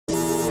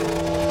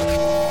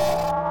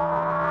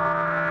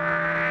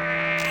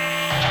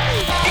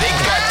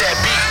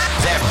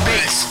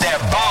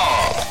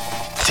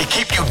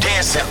keep you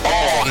dancing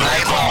all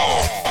night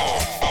long.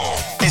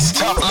 It's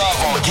Tough Love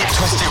on Get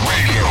Twisted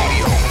Radio.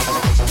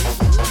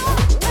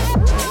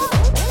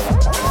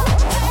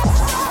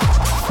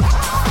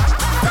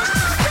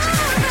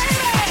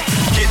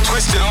 Get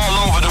twisted all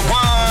over the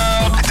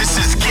world. This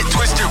is Get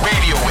Twisted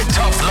Radio with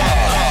Tough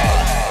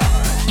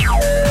Love.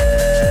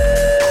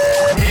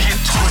 Get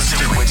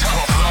twisted with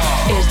Tough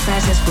Love.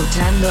 Estás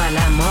escuchando al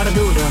amor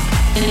duro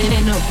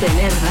en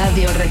Obtener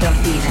Radio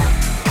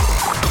Retorcida.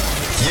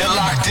 You're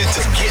locked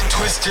into Get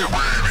Twisted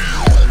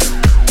Radio.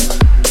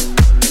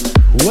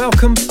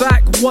 Welcome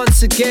back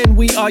once again.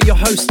 We are your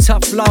hosts,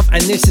 Tough Love,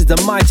 and this is the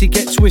mighty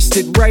Get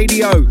Twisted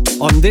Radio.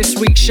 On this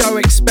week's show,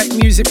 expect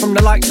music from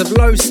the likes of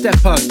Low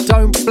Stepper,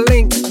 Don't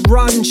Blink,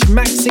 Grunge,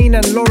 Maxine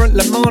and Laurent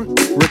Lamont,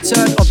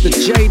 return of the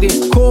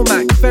Jaded,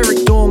 Cormac,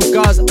 Ferric Dawn,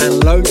 Guz,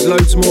 and loads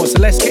more. So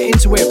let's get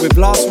into it with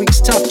last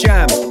week's Tough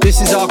Jam. This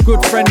is our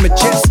good friend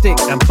Majestic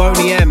and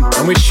Boney M,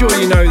 and we're sure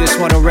you know this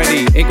one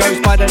already. It goes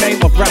by the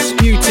name of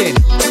Rasputin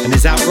and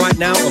is out right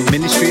now on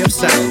Ministry of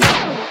Sound.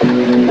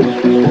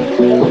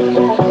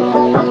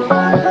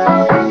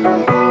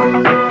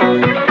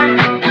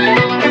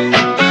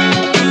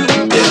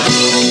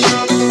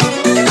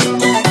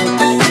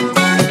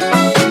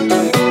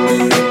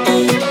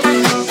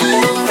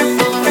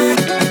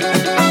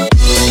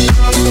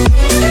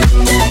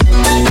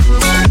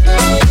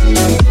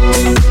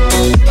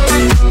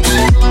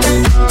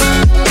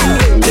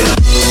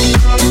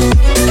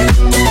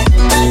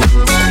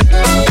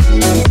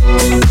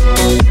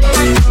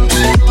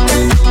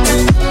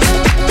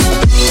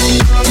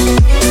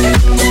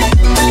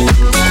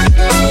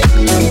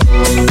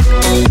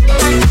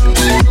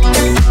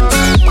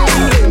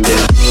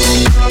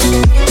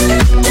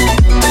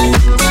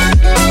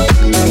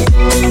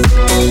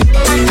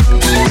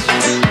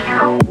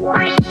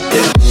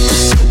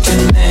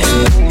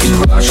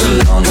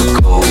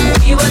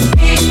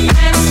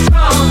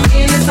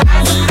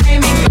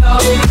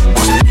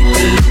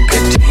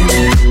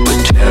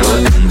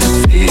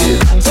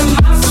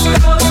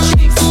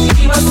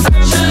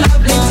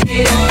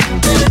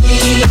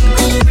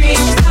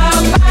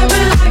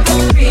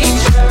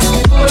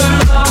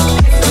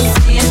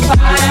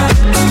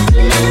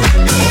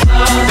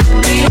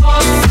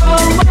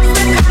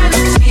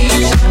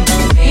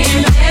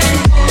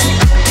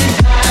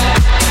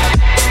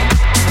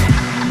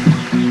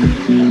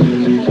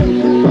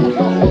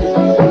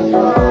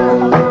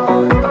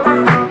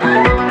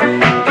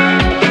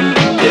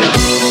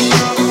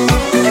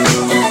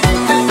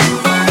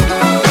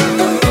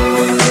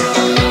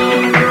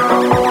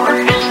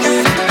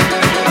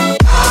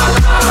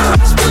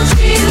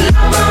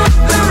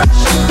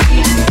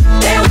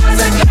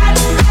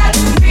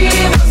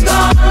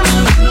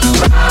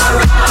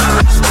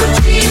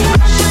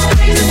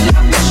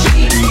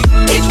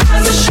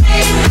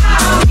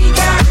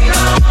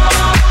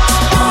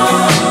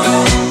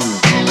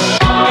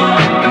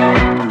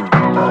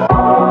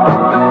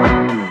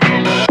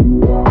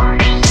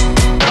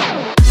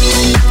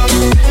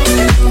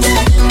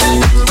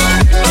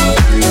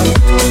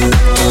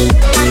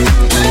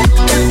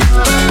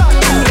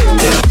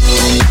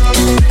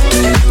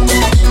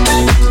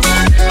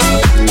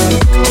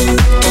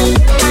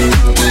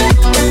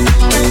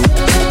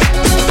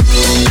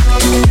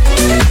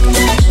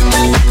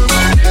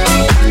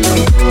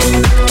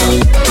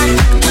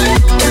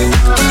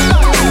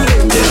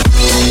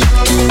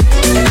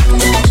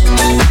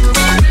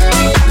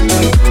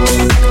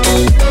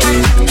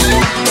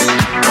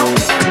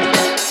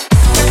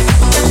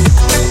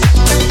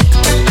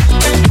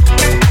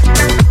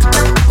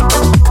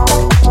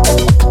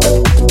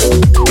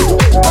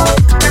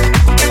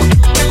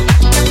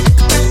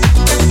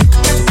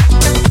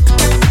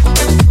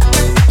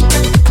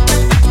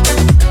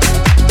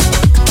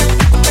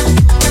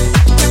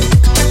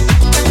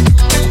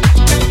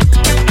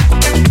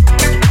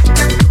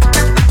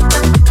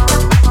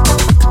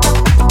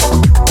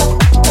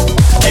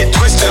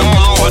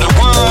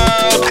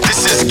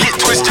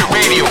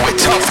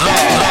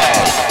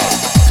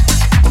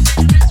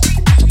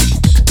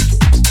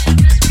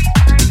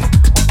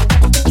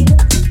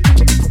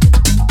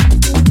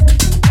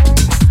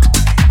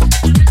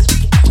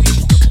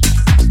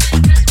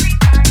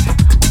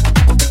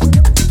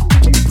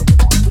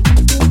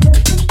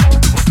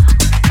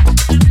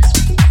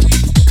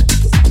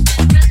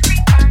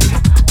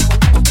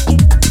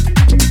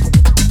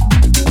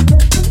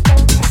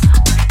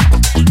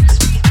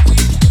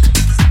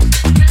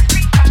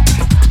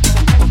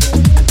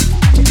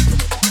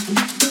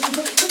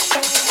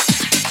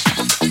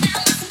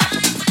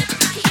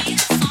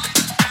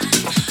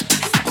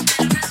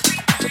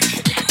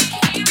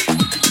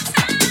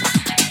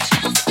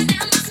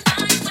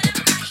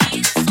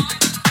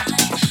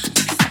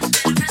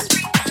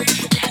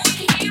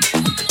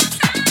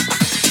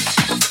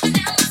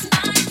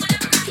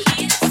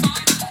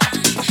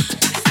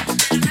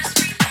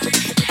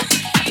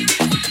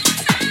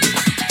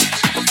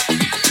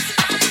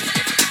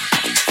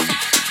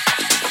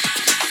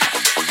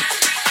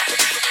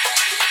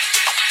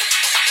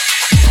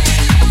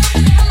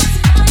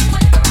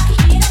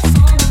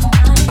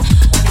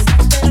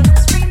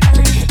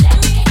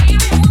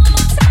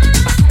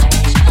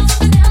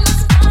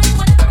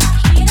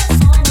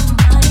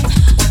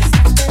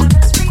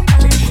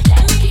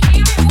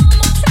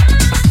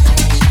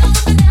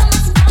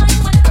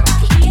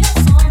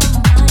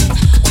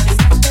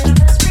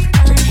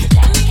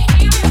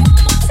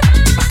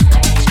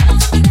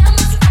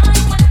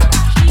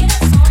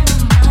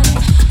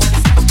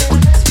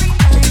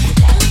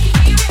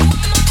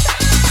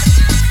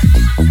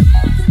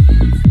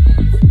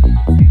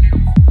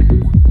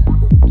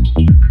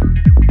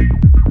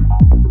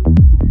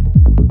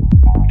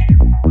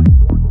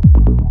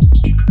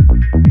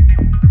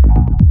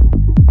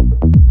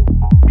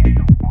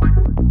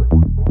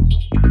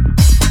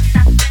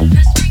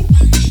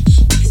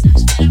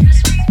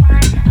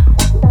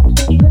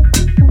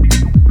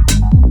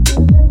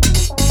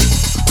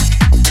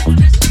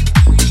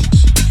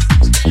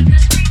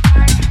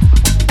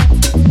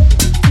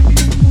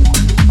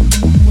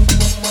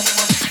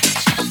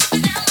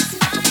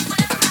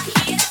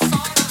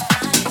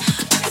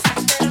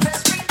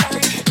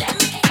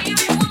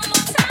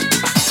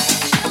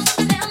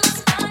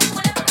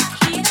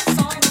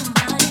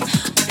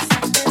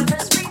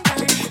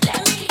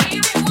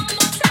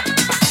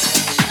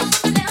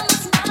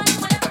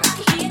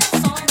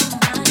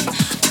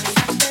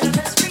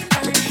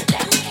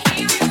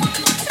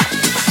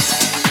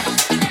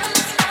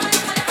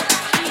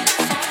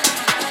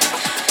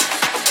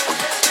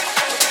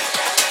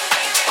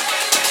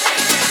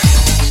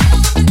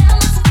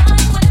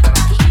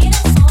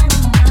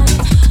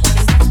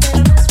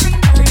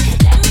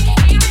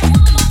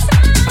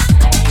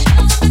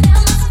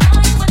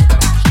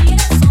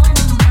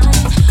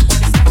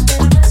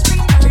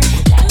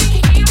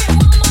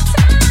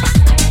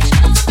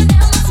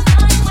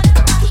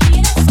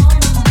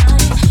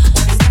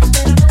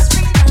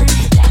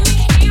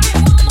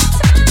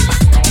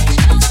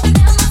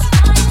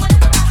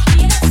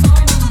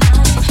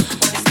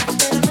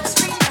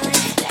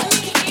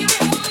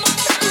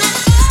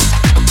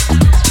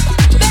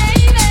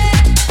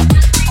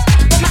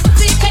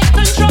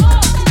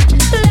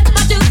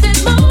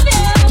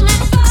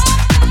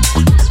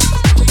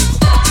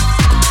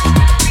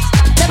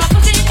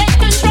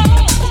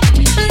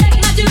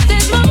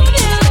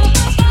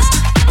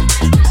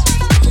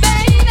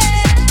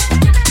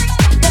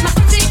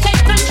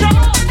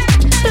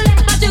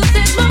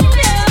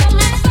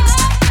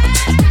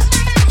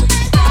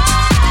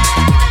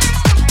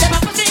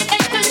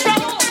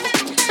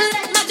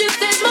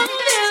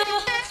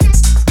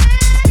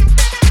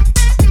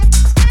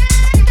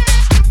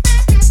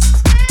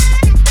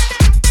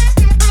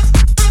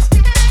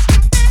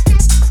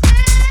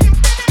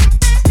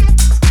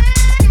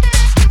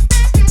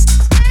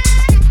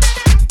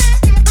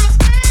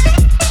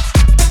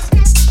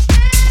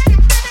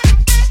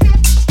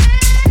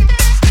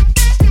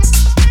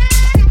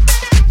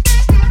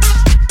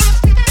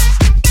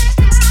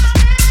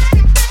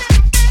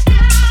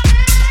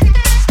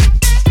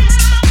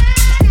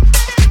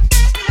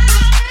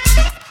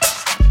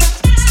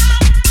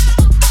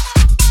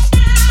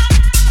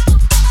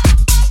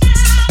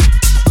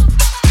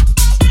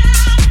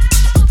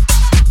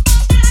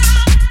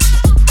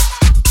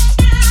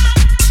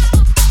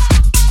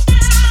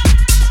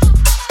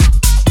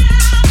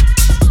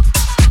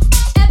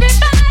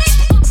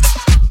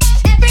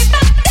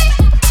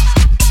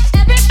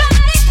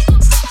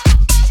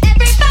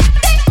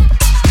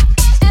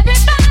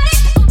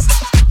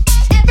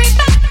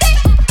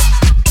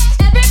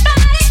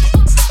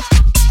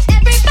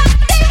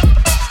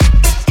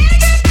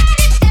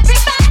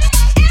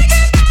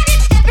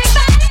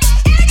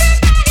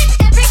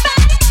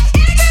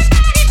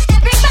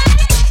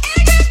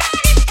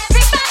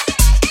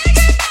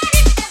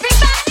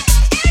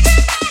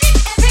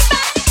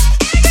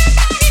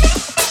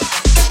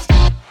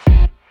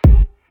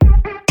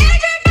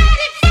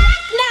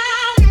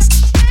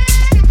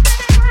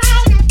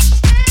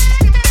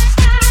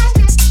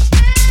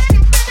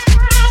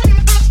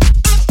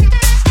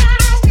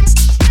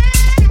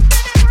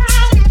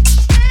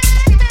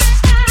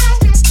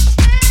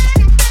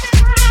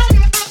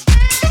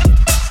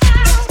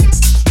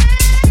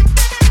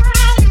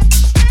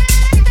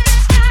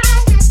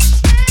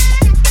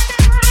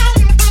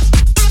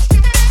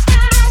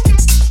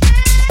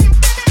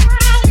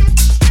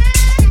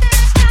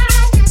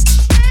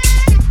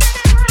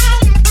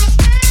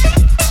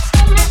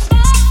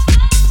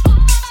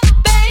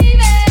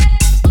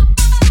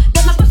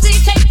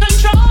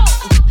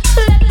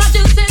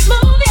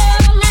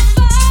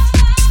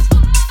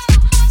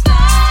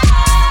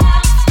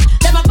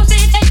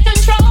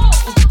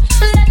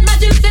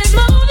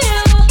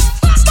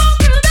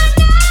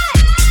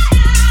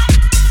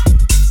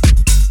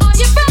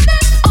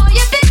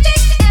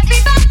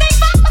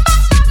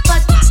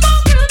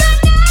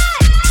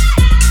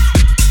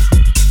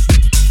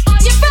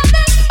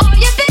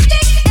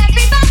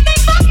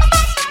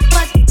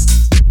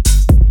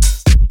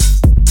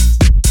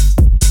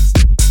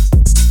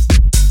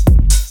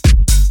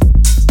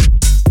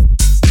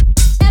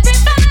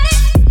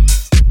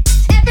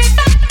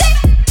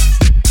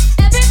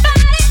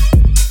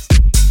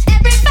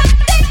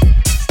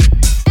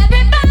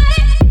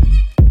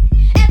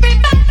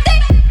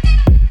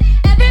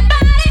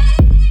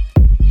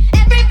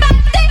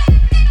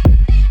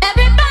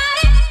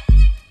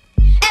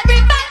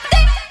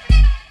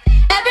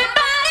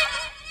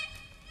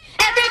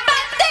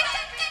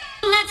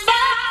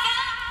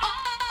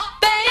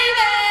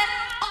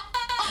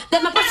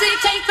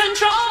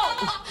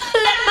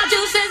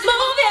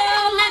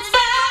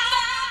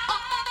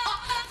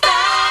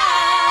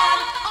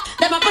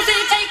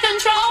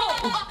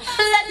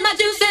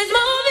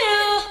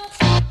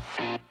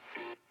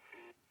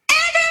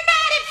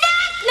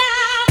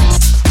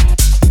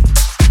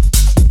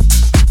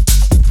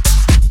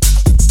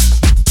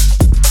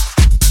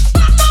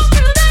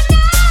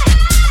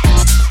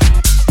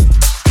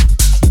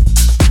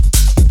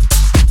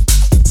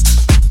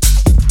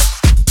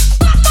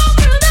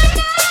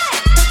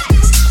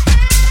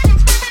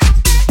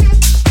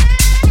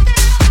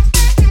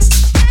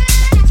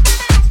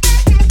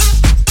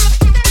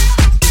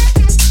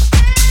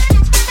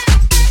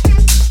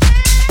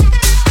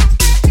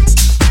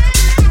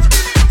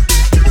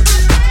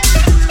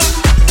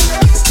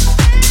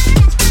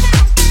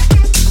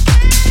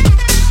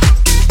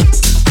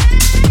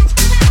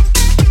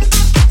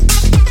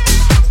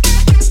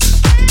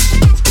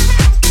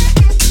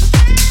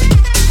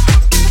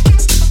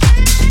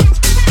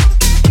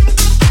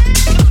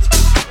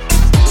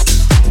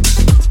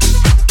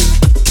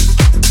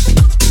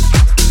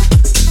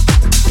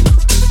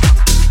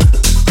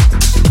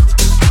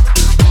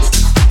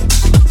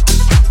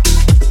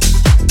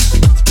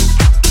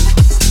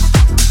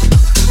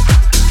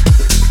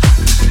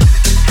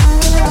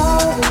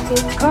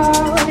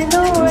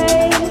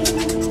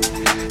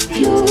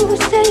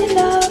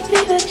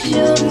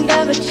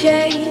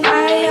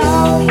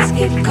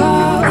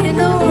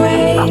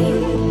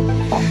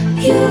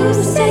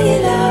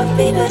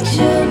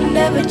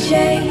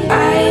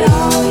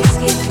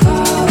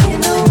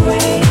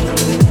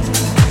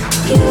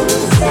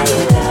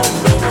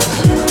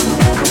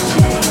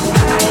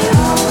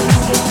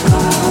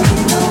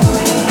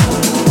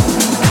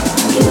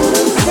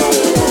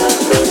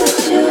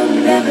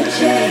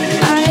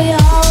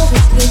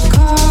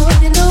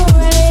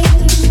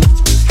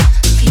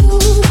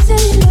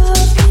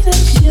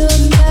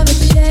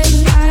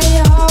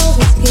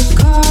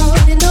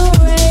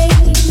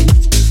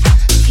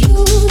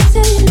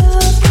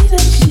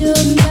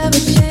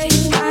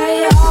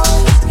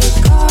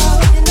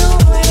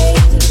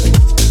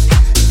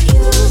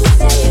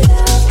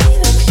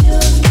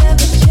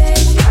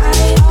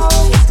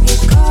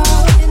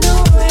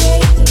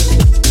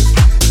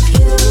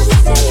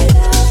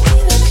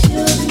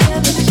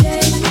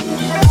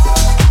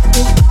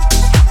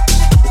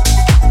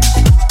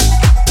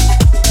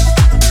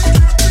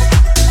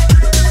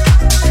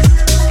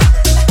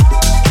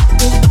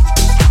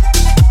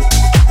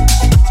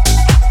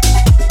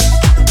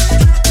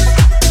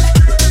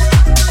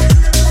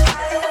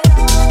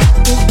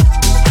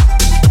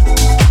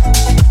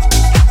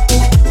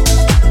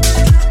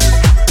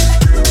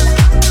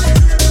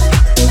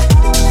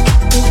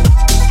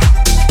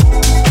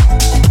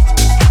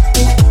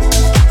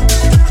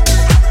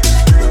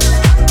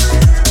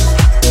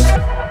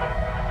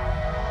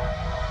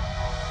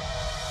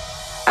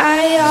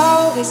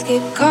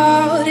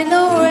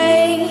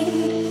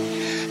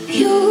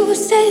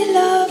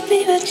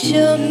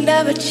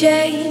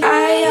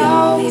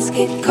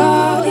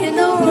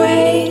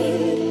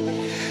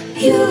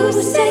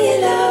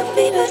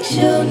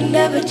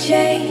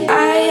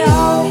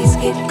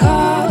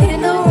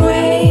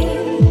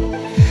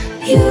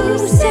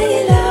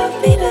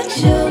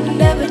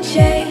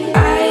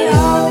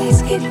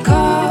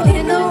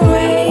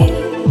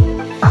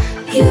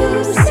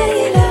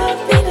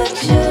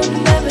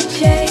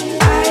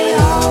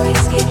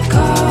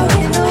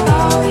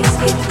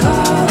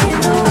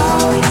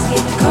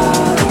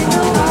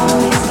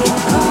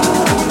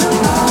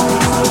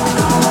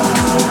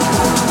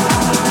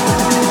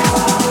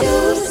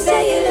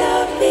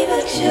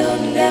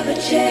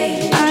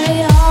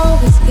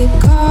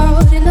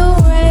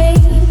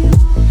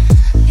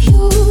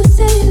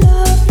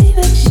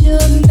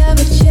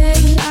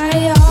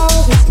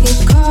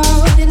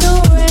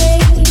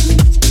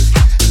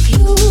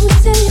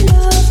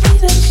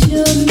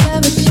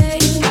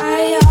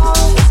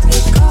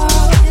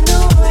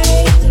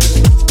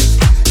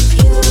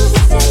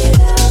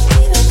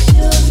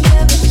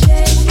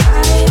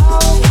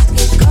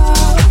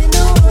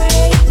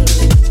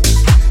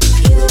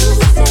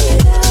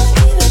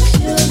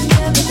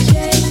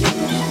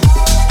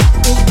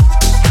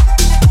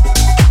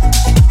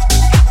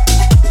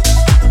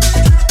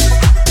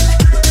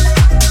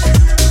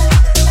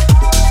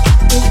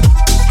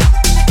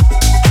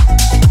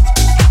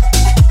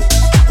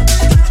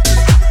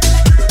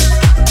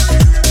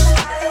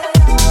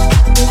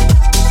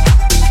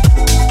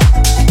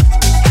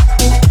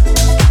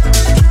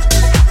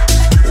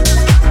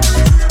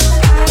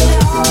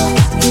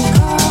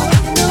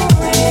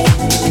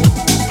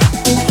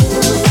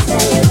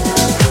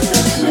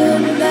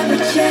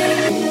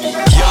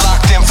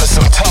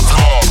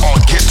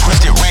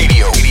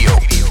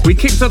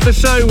 Kicked off the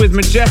show with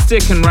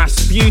Majestic and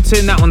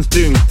Rasputin. That one's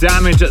doing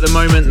damage at the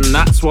moment, and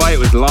that's why it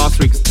was last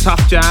week's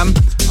Tough Jam.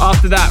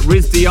 After that,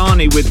 Riz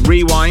Diani with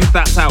Rewind.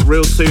 That's out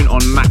real soon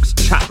on Max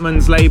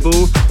Chapman's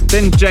label.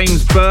 Then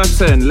James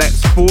Burton,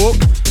 Let's Fork.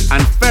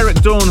 And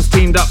Ferret Dawn's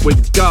teamed up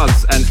with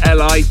Guz and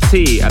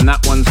LIT, and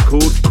that one's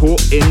called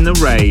Caught in the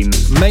Rain.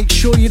 Make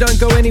sure you don't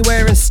go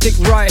anywhere and stick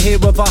right here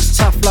with us,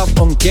 Tough Love,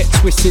 on Get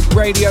Twisted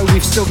Radio.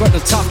 We've still got the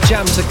Tough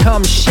Jam to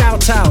come,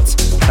 shout out,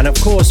 and of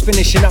course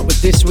finishing up with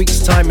this week's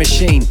Time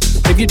Machine.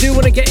 If you do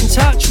want to get in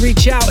touch,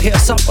 reach out, hit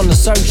us up on the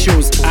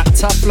socials at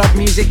Tough Love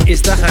Music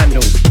is the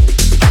handle.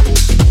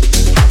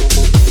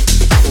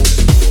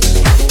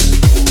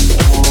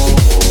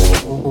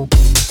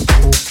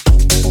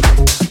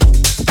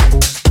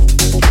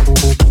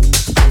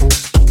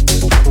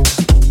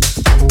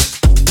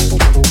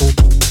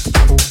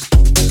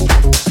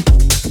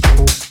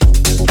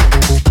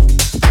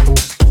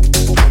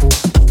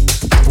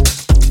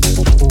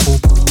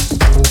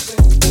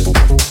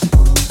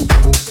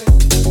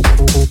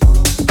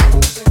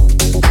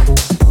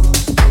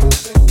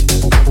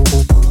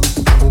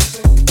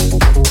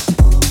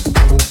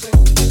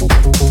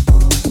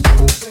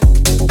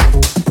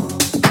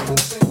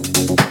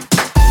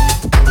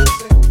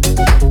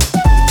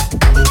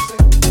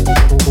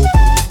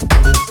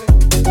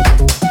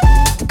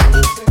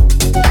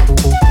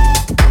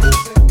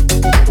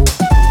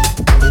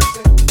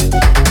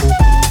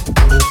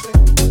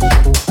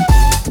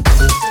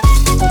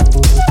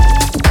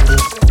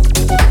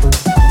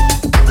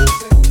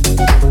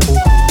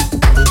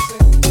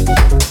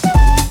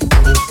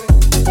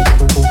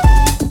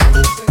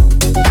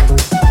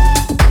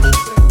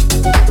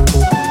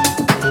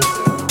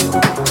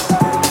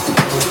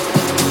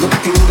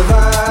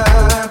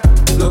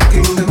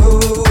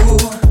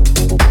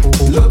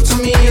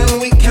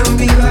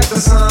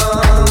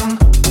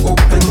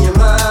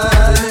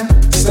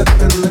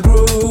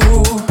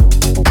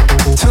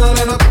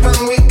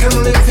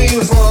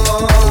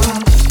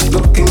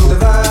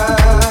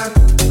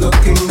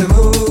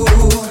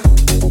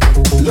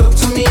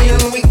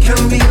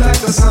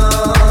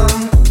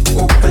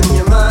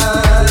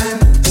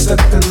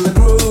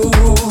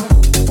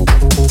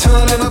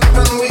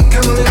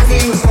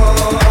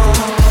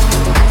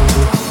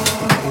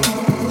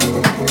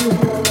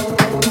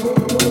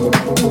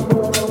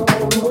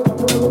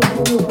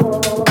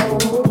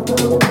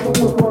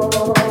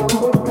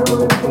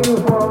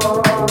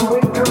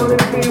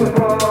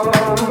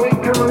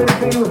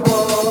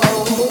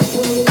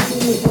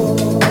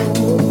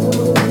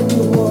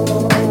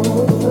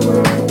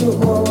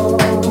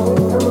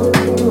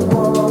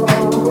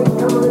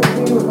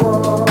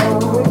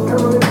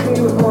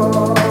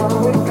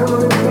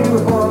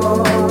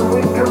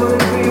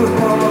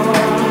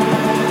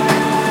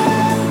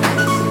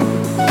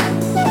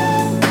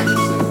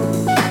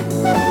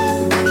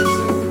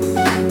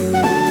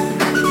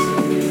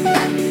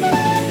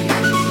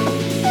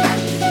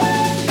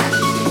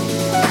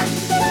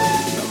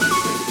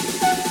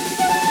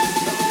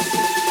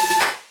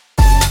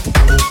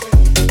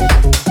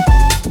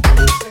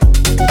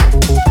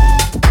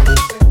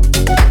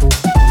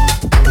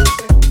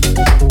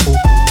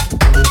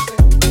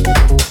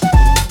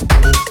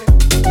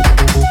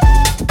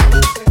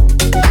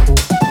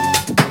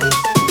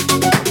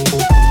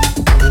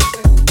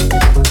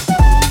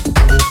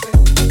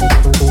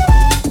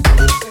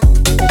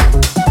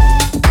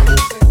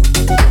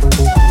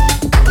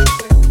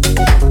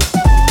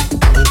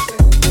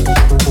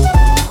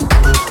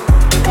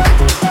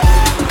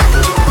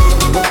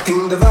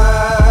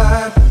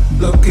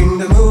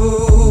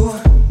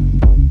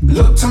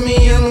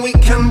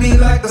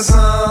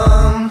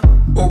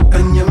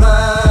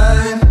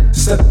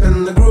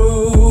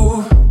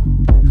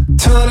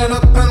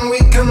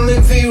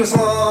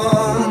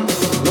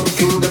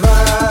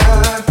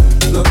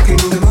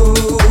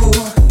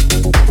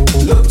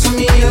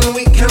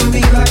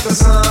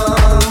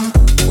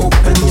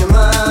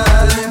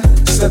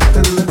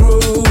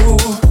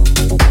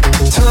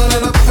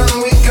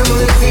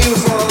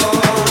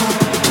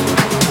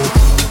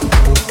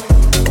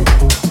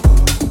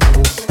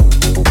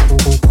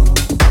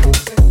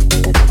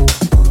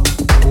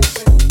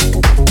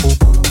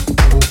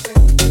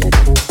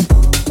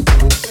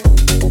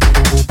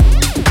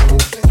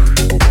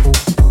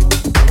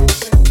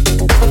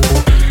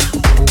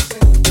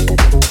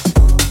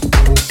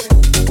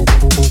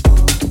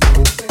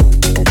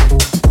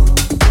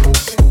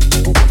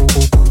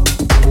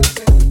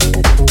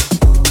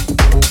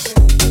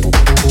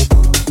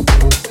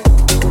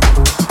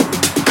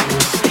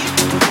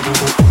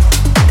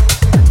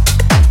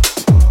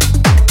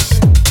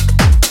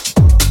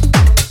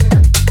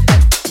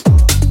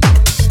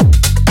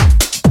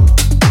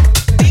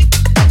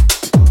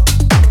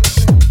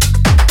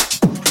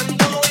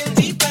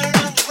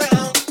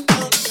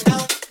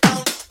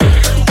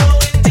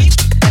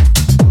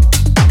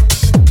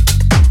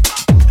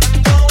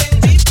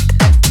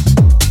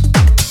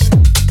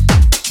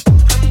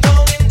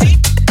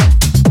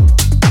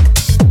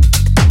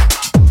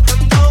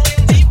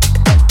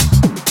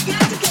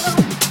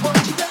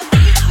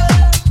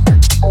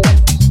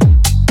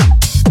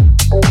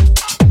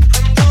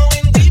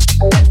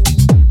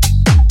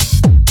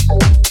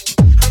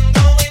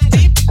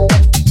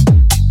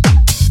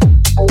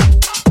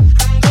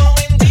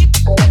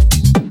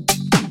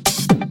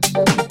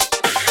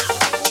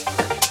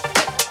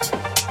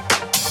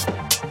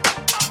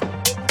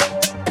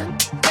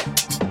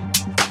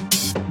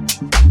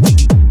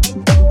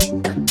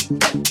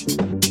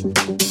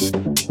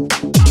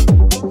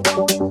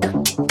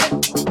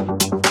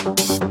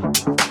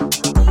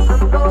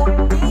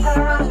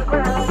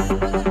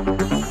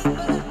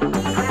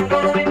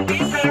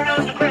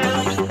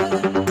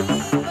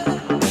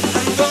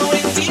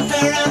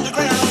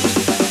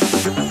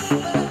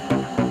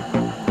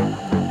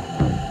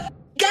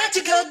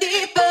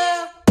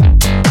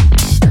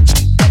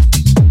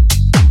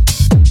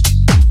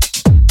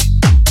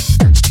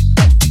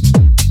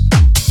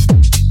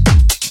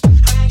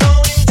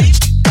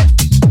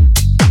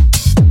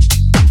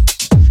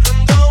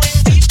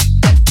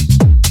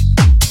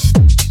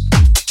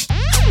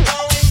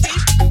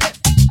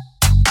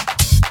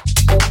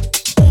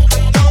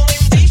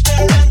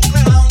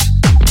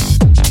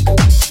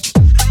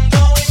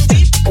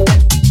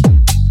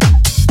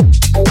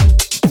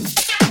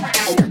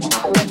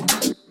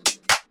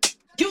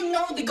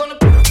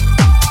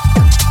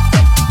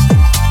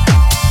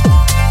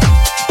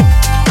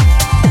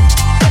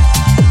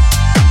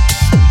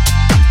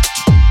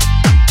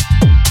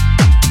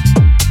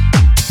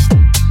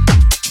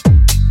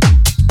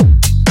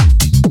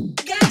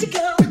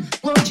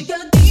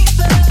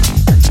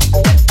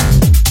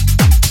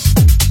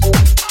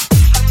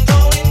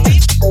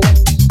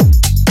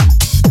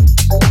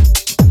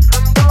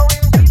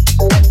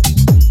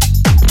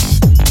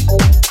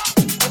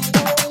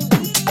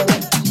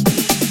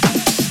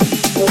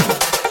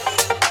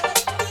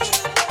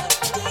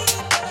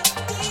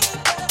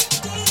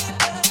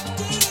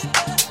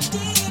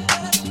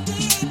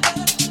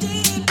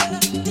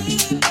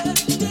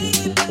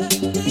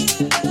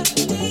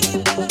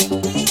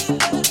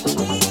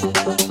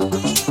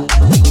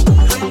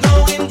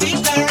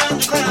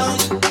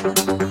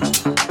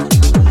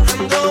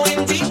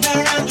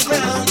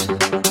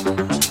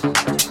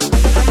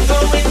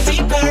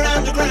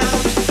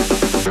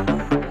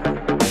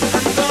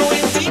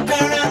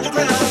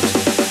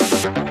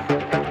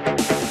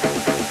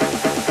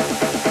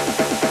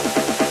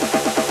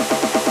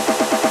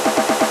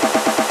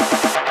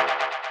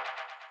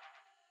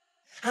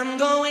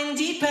 going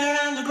deeper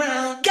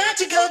underground. Got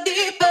to go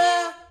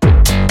deeper.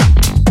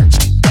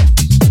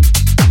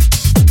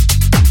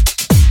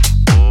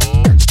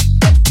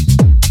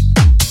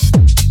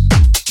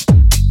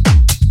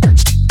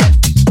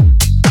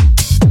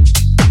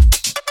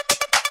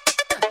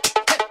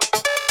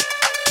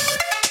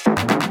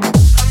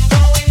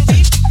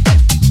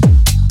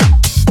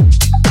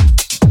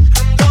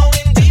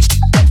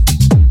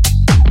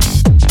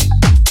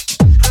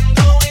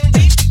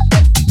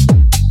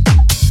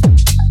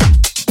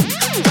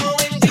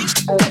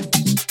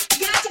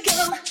 Got to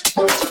go.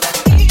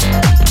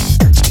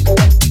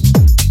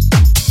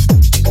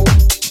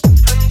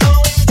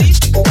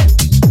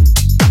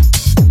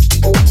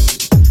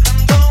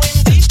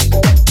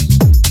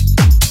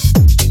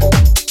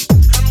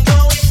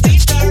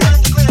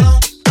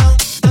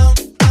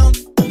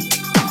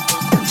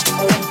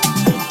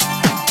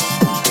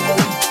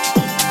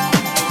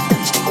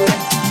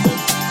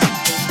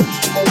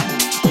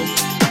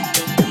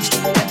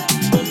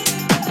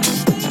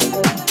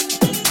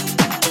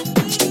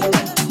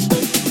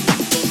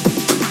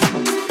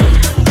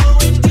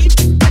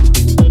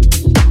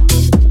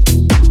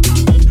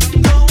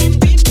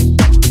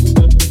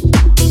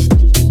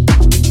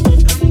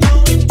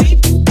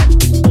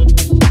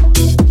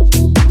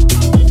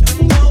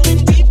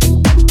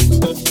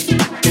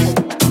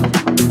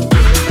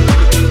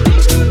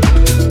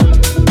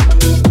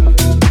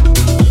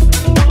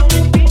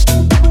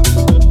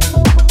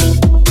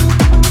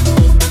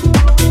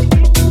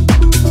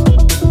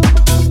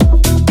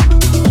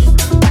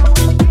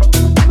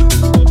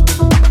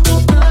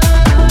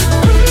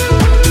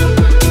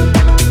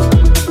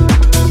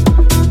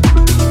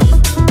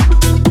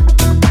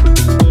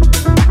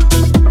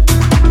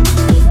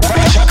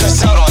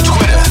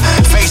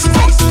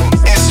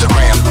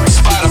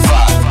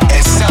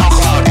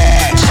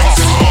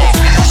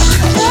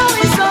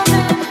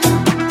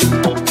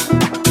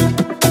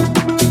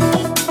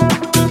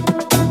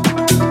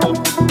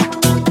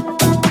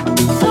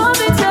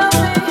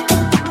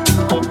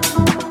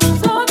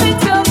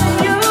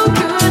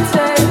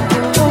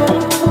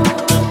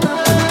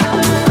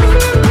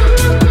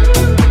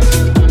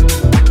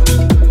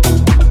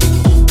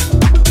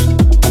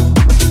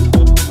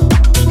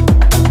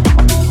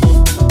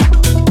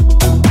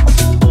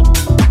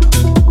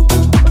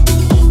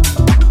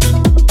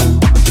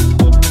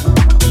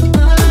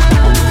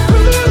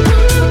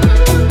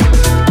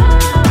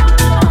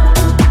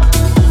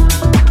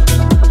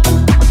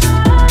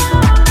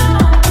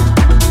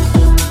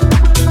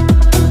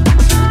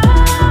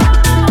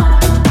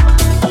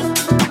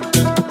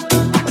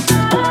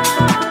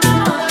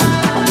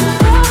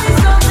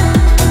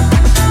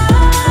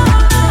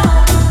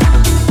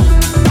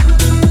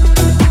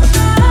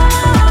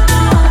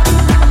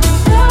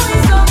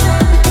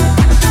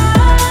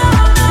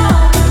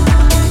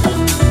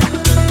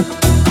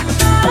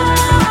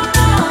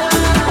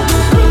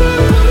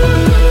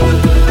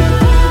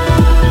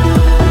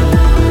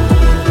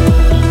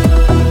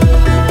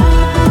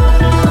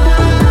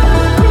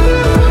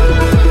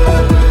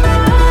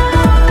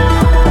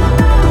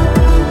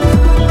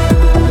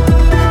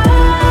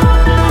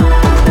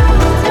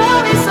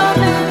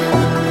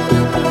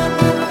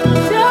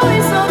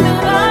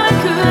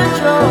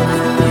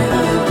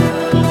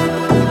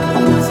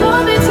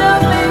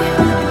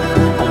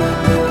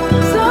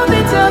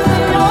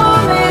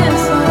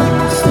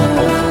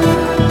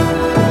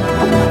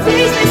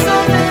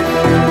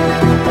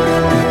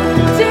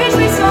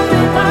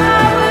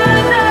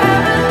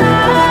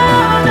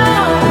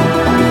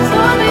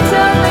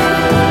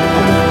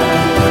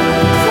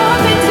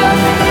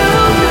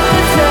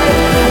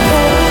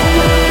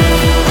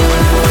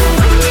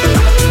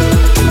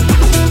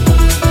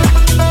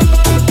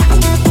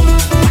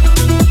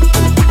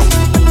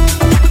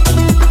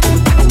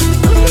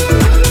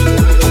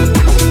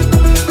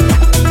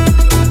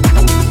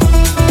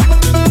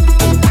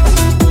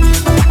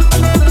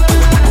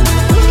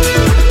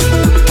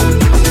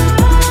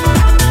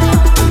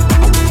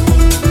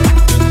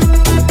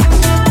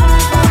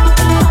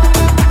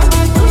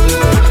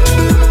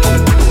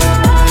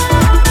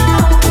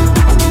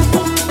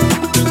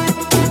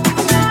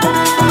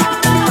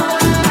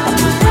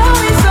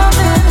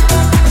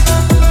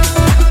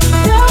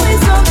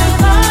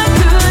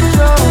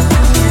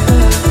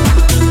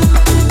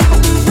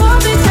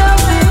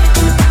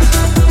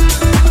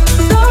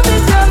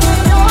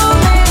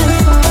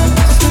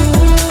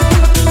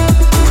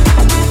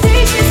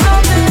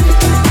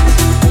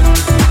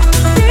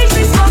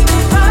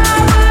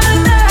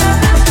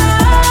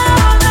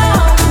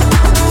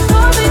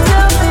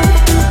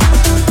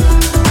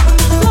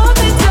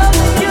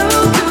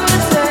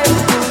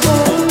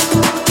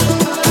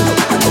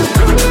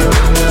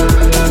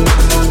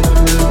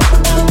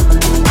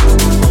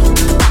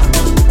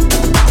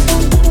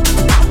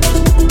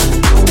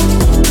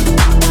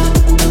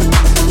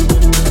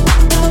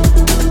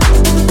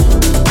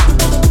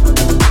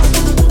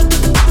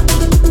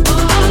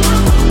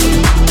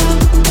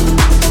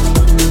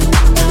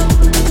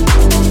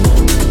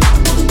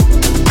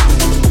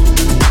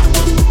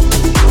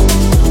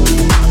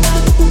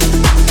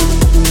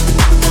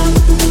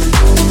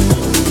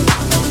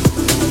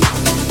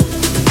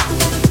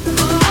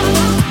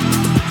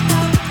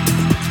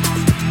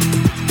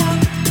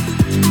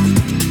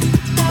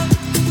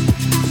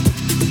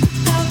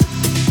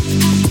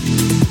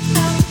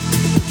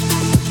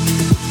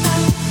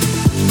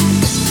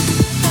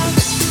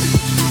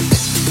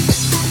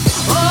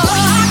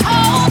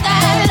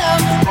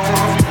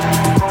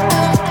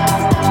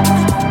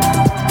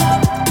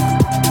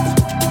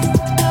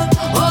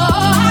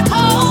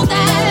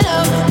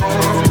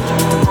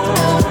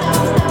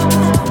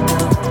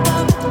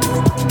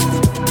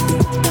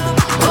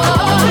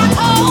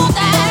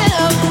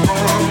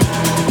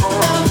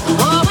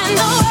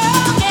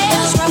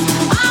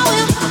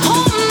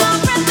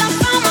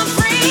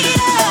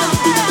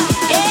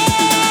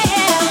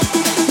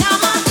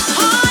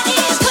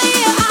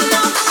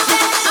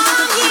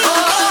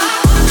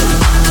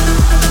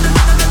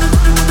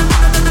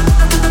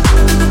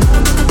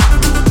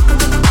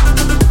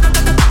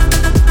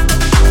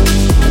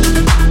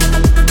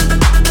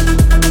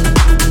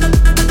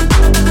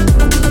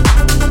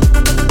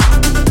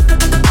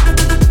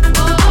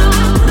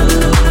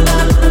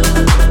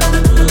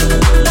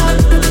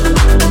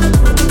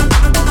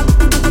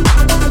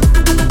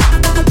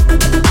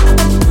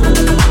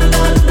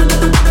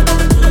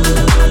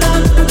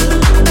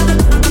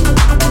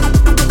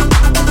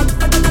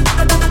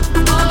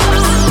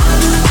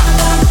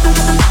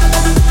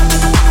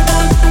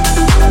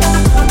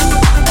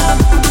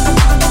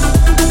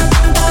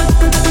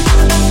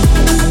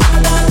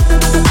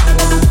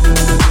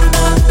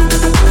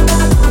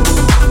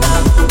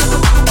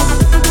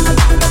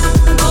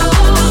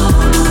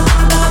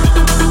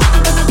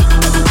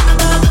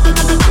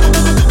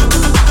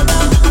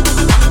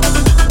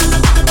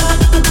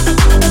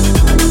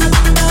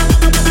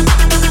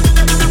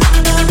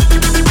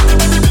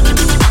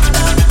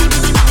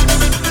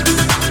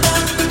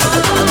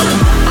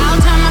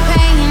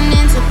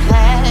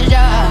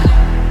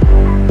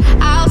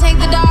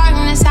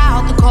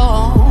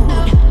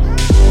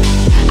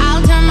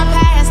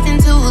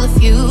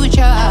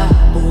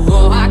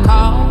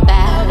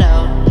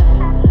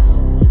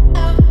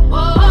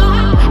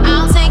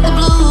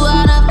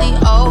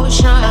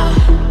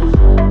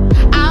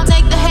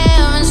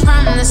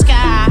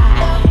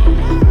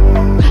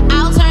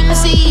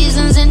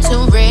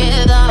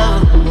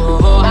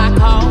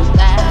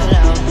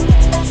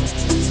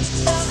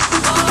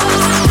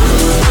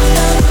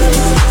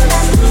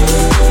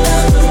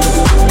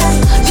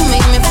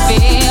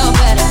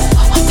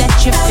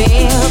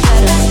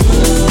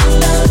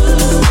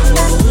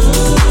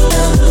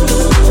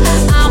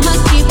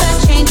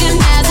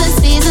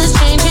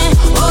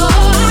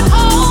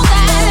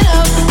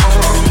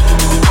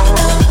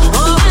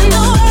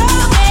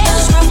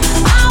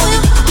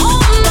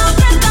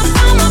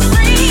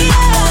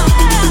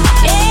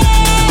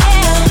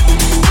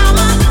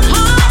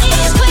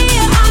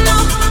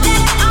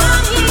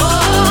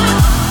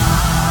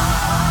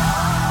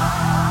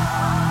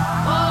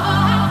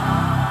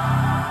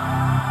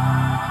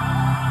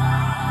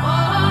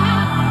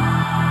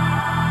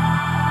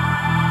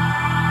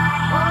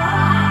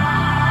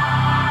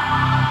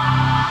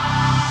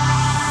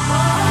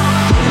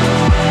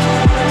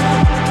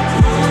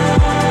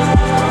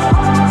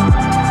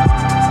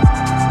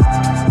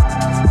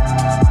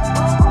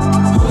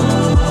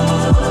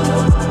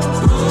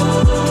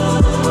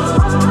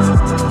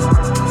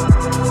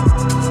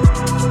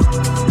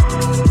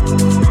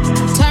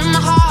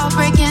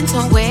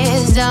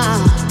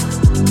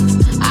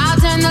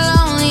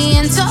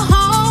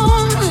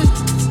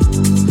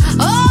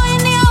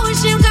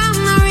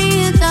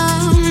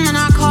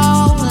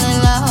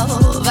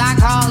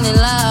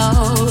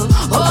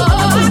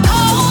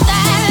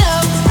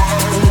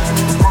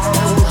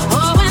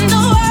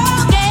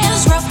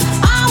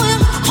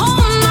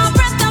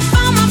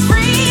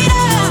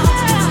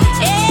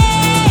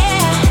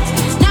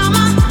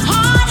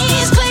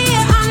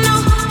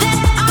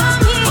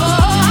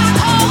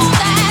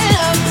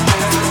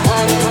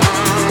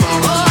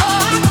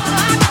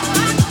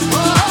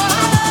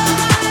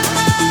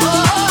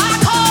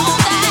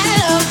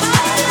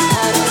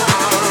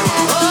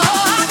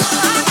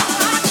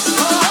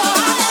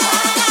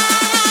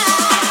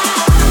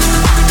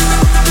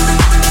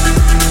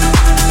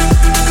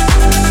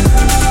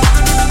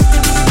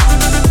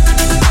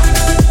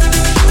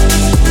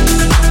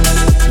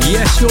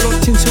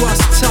 to us,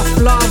 Tough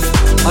Love.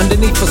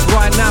 Underneath us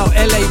right now,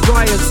 LA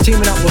Riots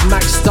teaming up with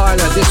Max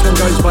Styler. This one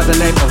goes by the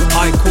name of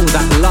I Call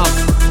That Love,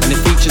 and it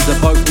features the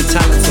vocal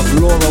talents of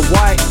Laura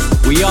White.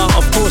 We are,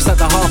 of course, at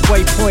the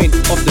halfway point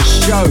of the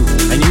show,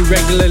 and you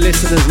regular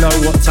listeners know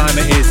what time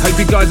it is. Hope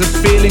you guys are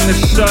feeling the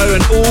show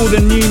and all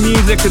the new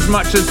music as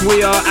much as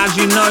we are. As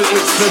you know,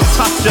 it's the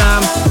Tough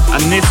Jam,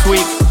 and this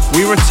week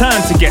we return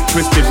to Get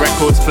Twisted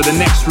Records for the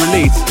next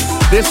release.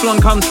 This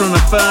one comes from a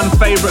firm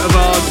favourite of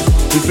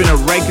ours who's been a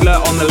regular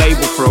on the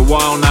label for a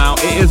while now.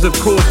 It is, of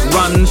course,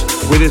 Runge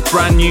with his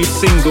brand new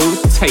single,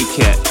 Take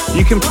It.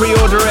 You can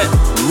pre-order it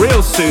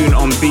real soon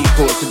on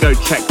Beatport, so go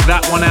check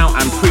that one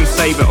out and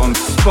pre-save it on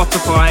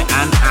Spotify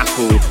and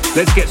Apple.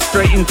 Let's get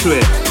straight into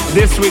it.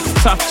 This week's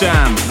Tough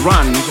Jam,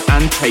 Runge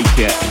and Take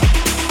It.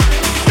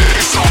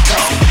 It's so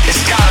tough,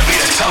 it's gotta be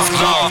the Tough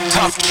Love,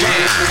 Tough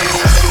Jam.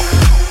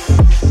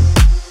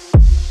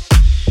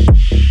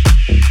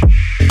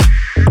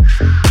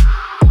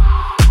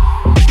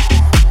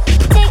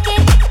 Take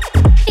it.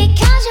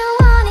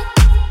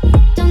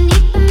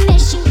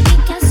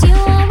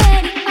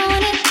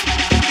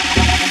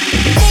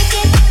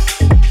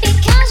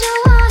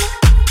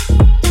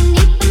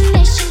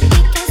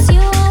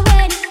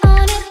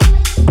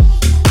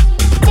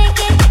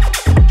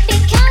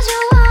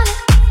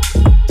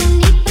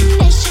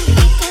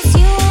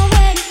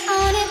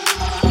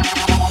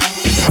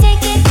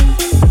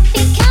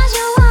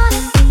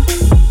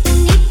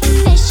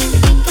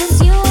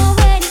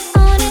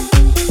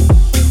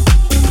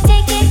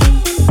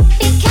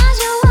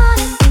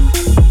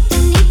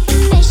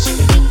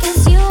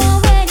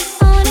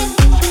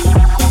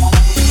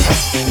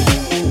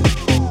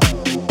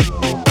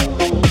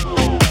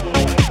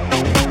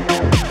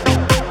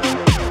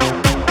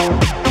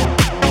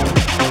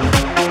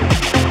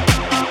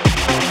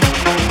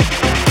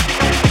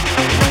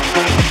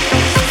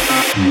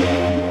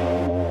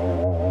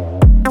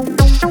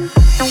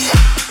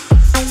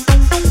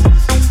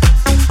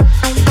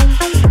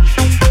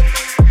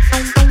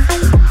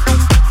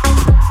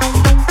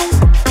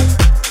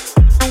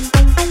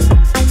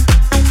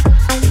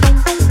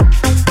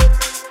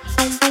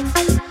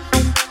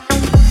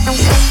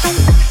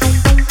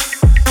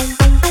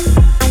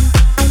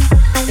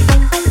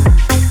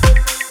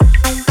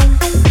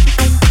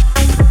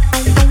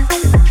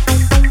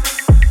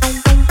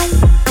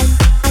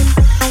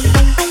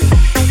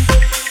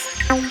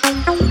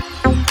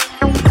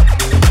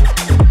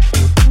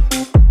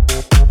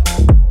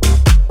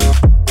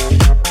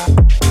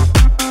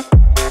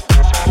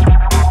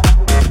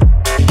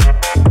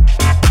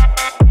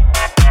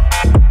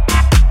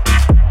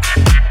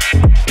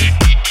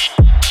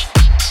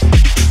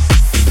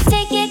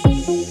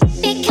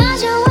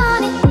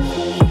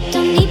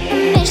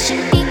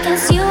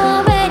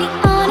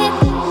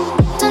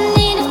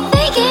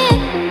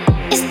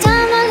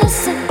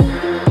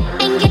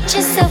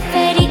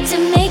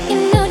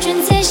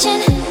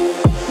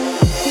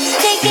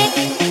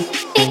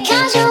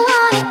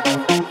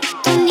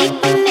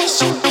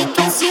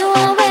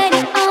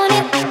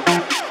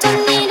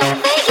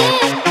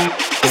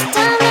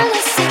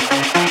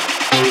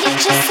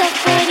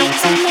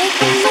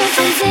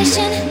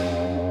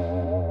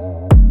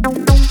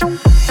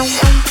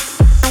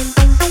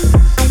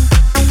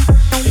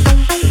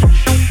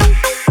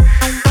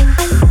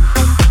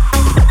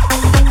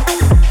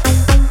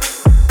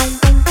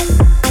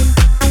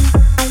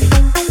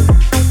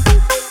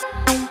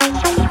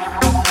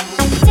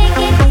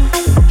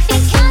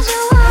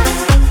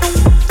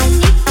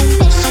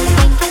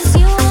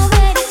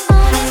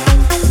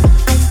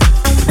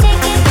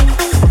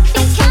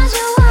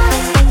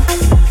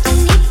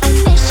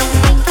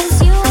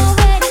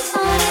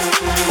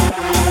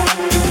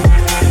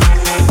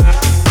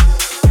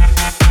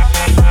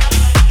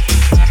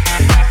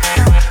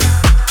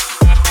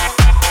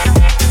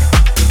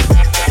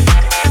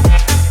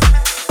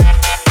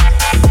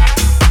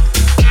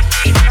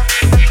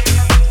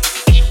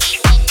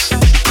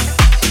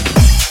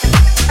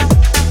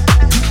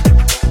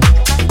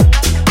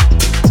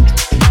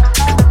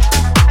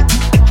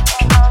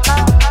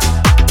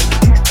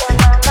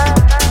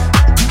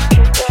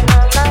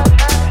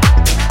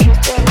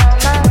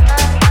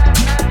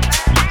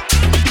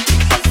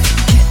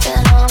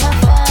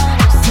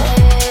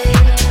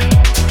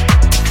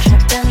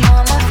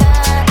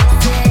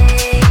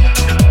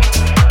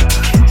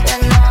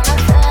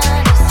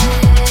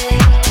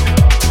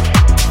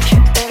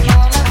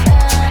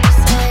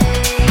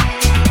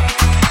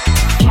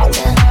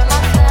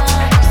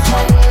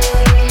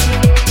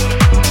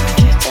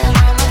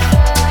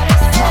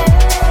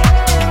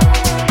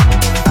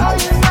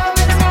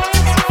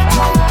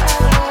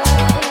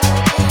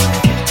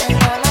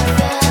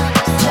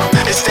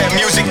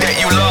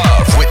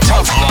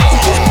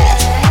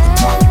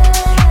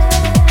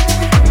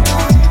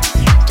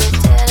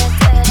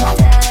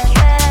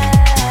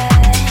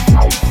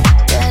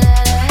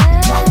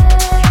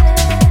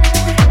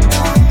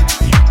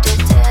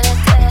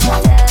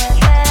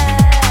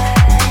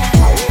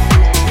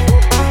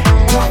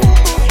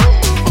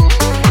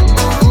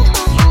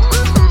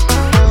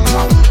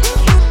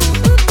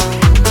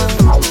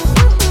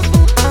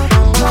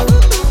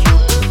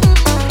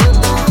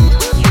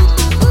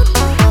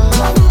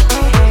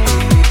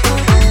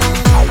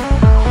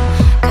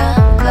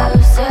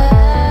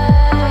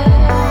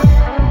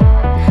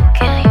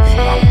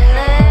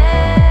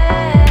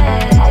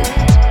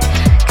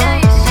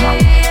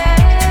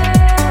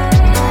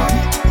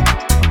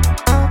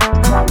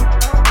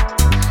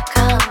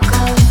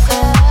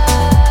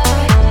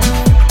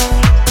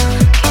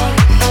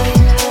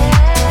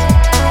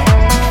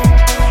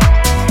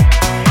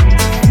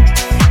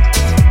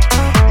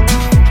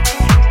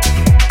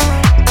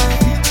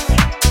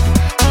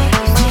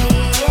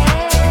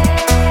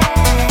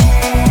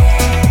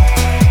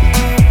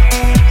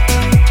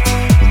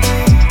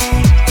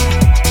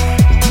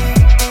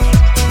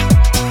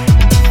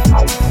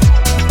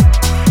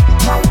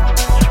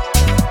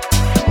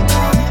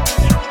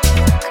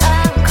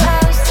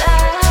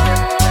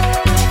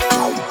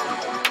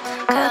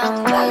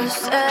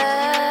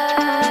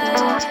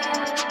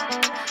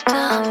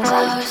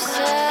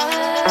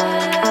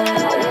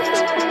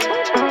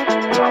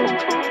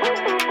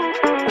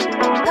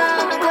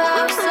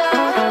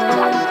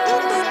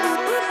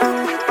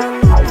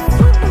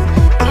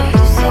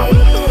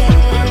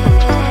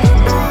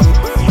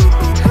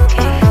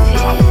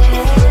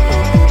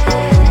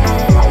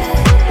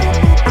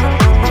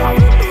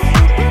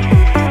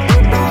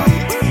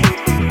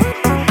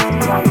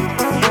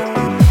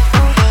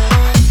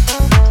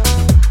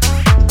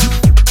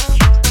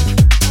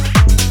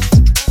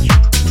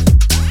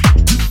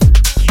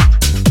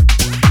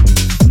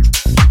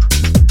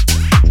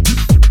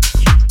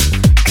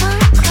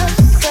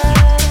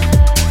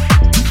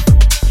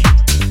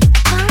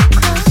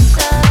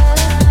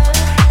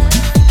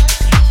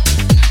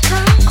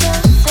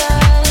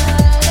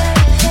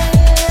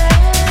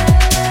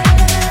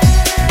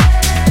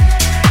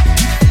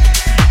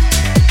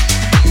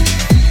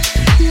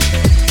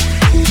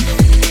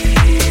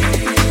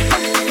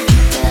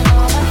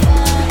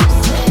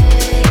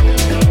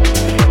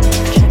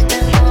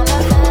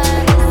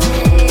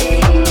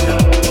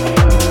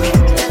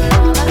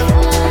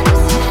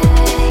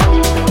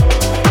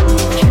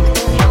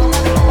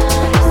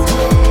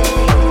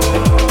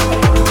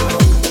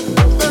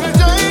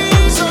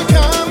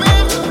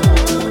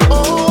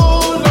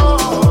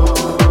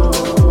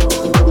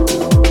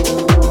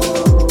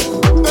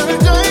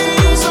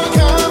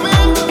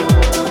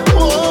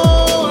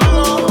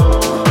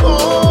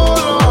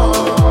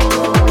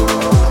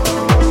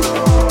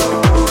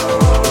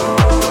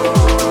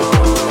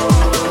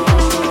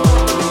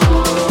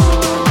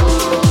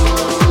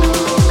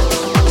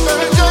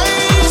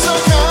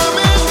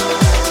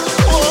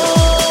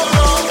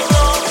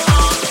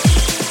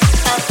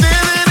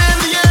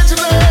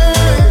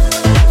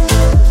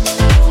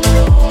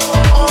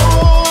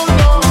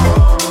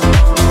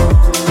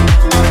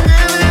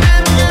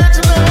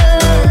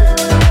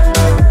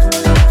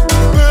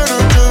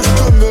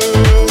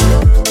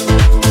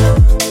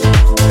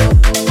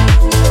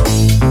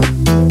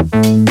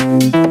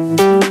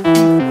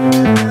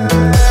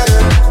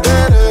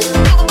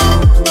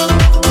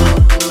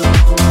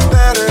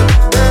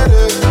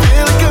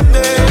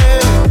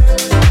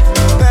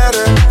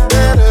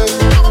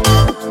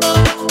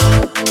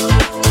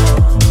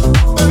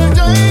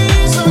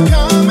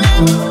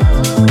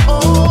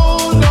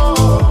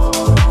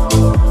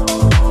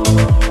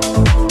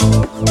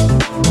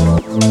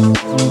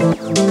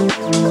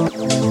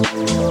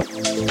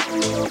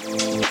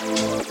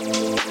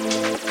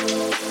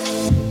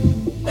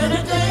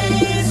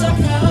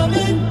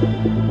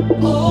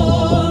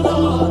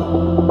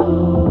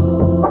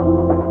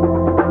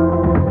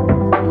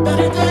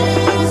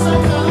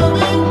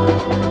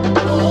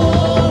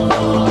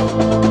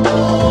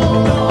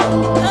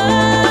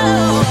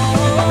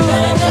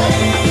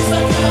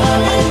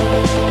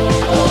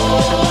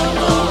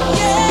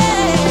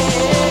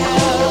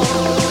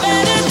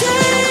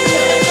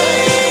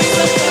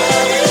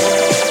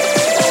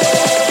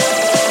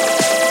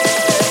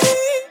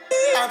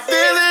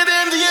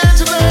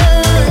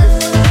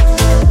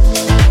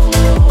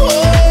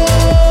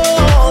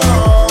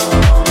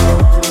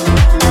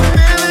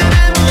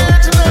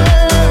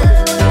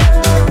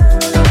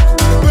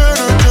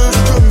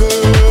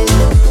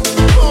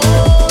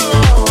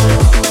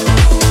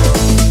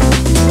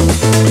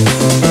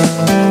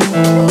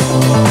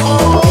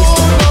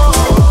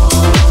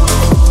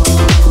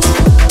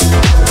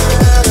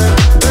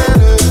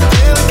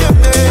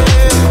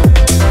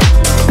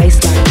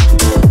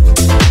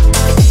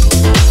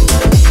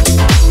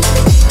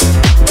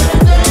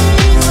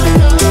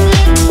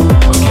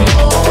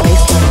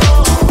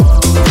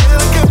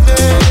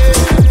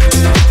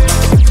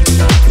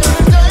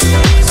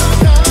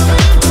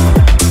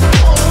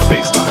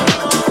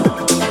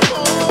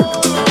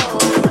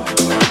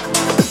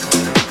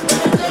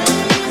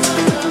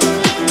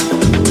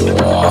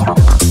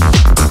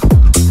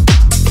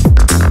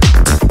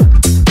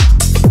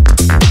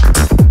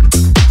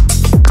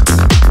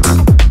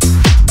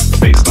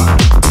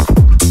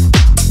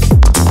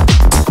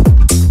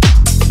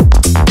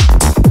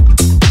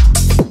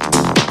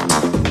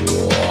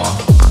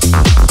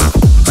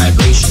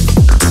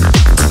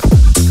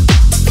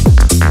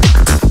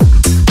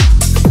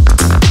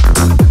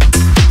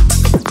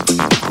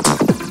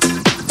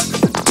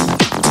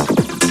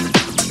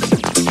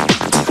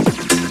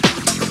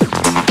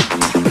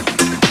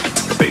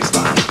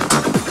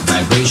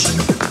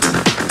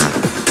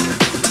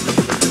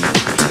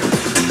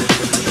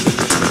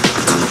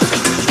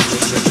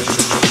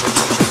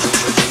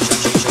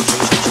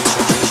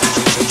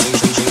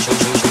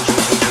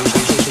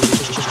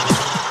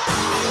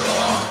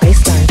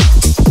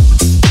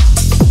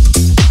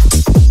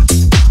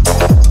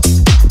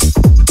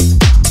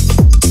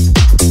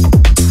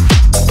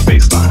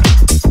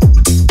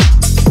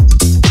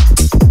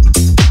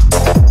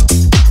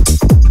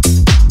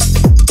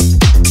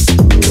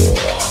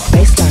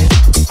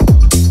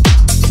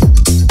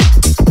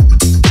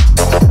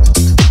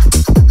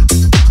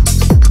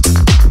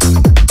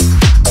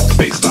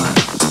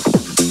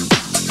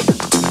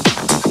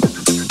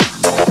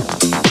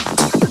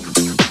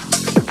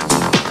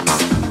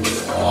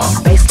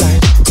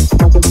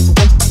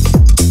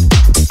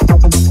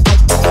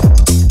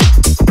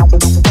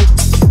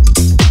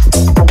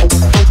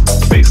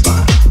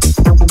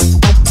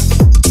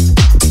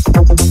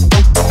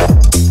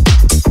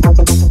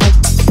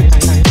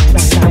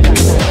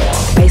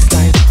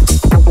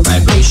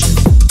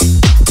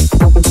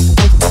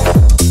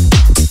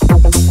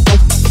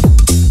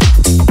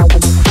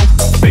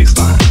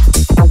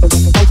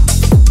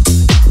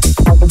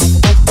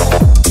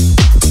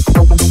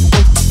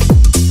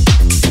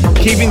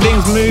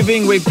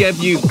 We gave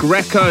you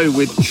Greco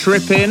with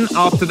Trippin'.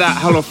 After that,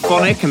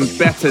 Holophonic and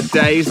Better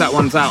Days. That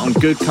one's out on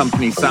Good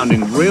Company,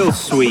 sounding real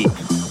sweet.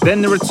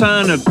 Then the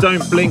return of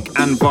Don't Blink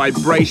and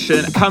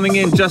Vibration. Coming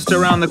in just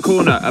around the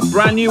corner, a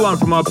brand new one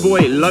from our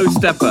boy Low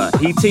Stepper.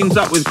 He teams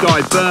up with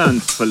Guy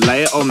Burns for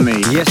Lay It On Me.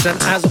 Yes, and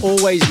as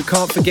always, we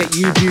can't forget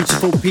you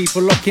beautiful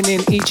people locking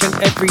in each and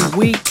every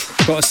week.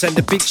 Gotta send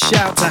a big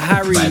shout to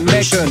Harry,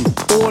 Megan,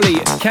 Orly,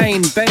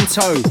 Kane,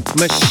 Bento,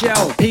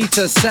 Michelle,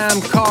 Peter,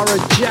 Sam, Cara,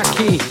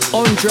 Jackie,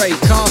 Andre,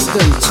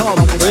 Carsten, Tom,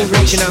 all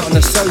reaching out on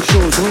the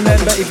socials.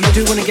 Remember, if you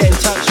do want to get in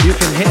touch, you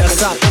can hit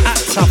us up at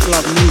Tough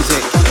Love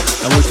Music,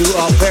 and we'll do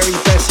our very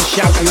best to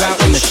shout you out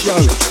on the show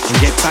and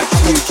get back to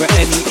you for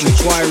any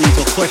inquiries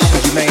or questions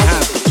you may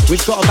have.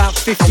 We've got about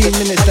 15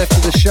 minutes left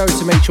of the show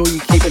to make sure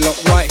you keep it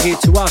locked right here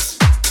to us.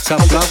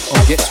 Tough Love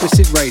on Get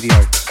Twisted Radio.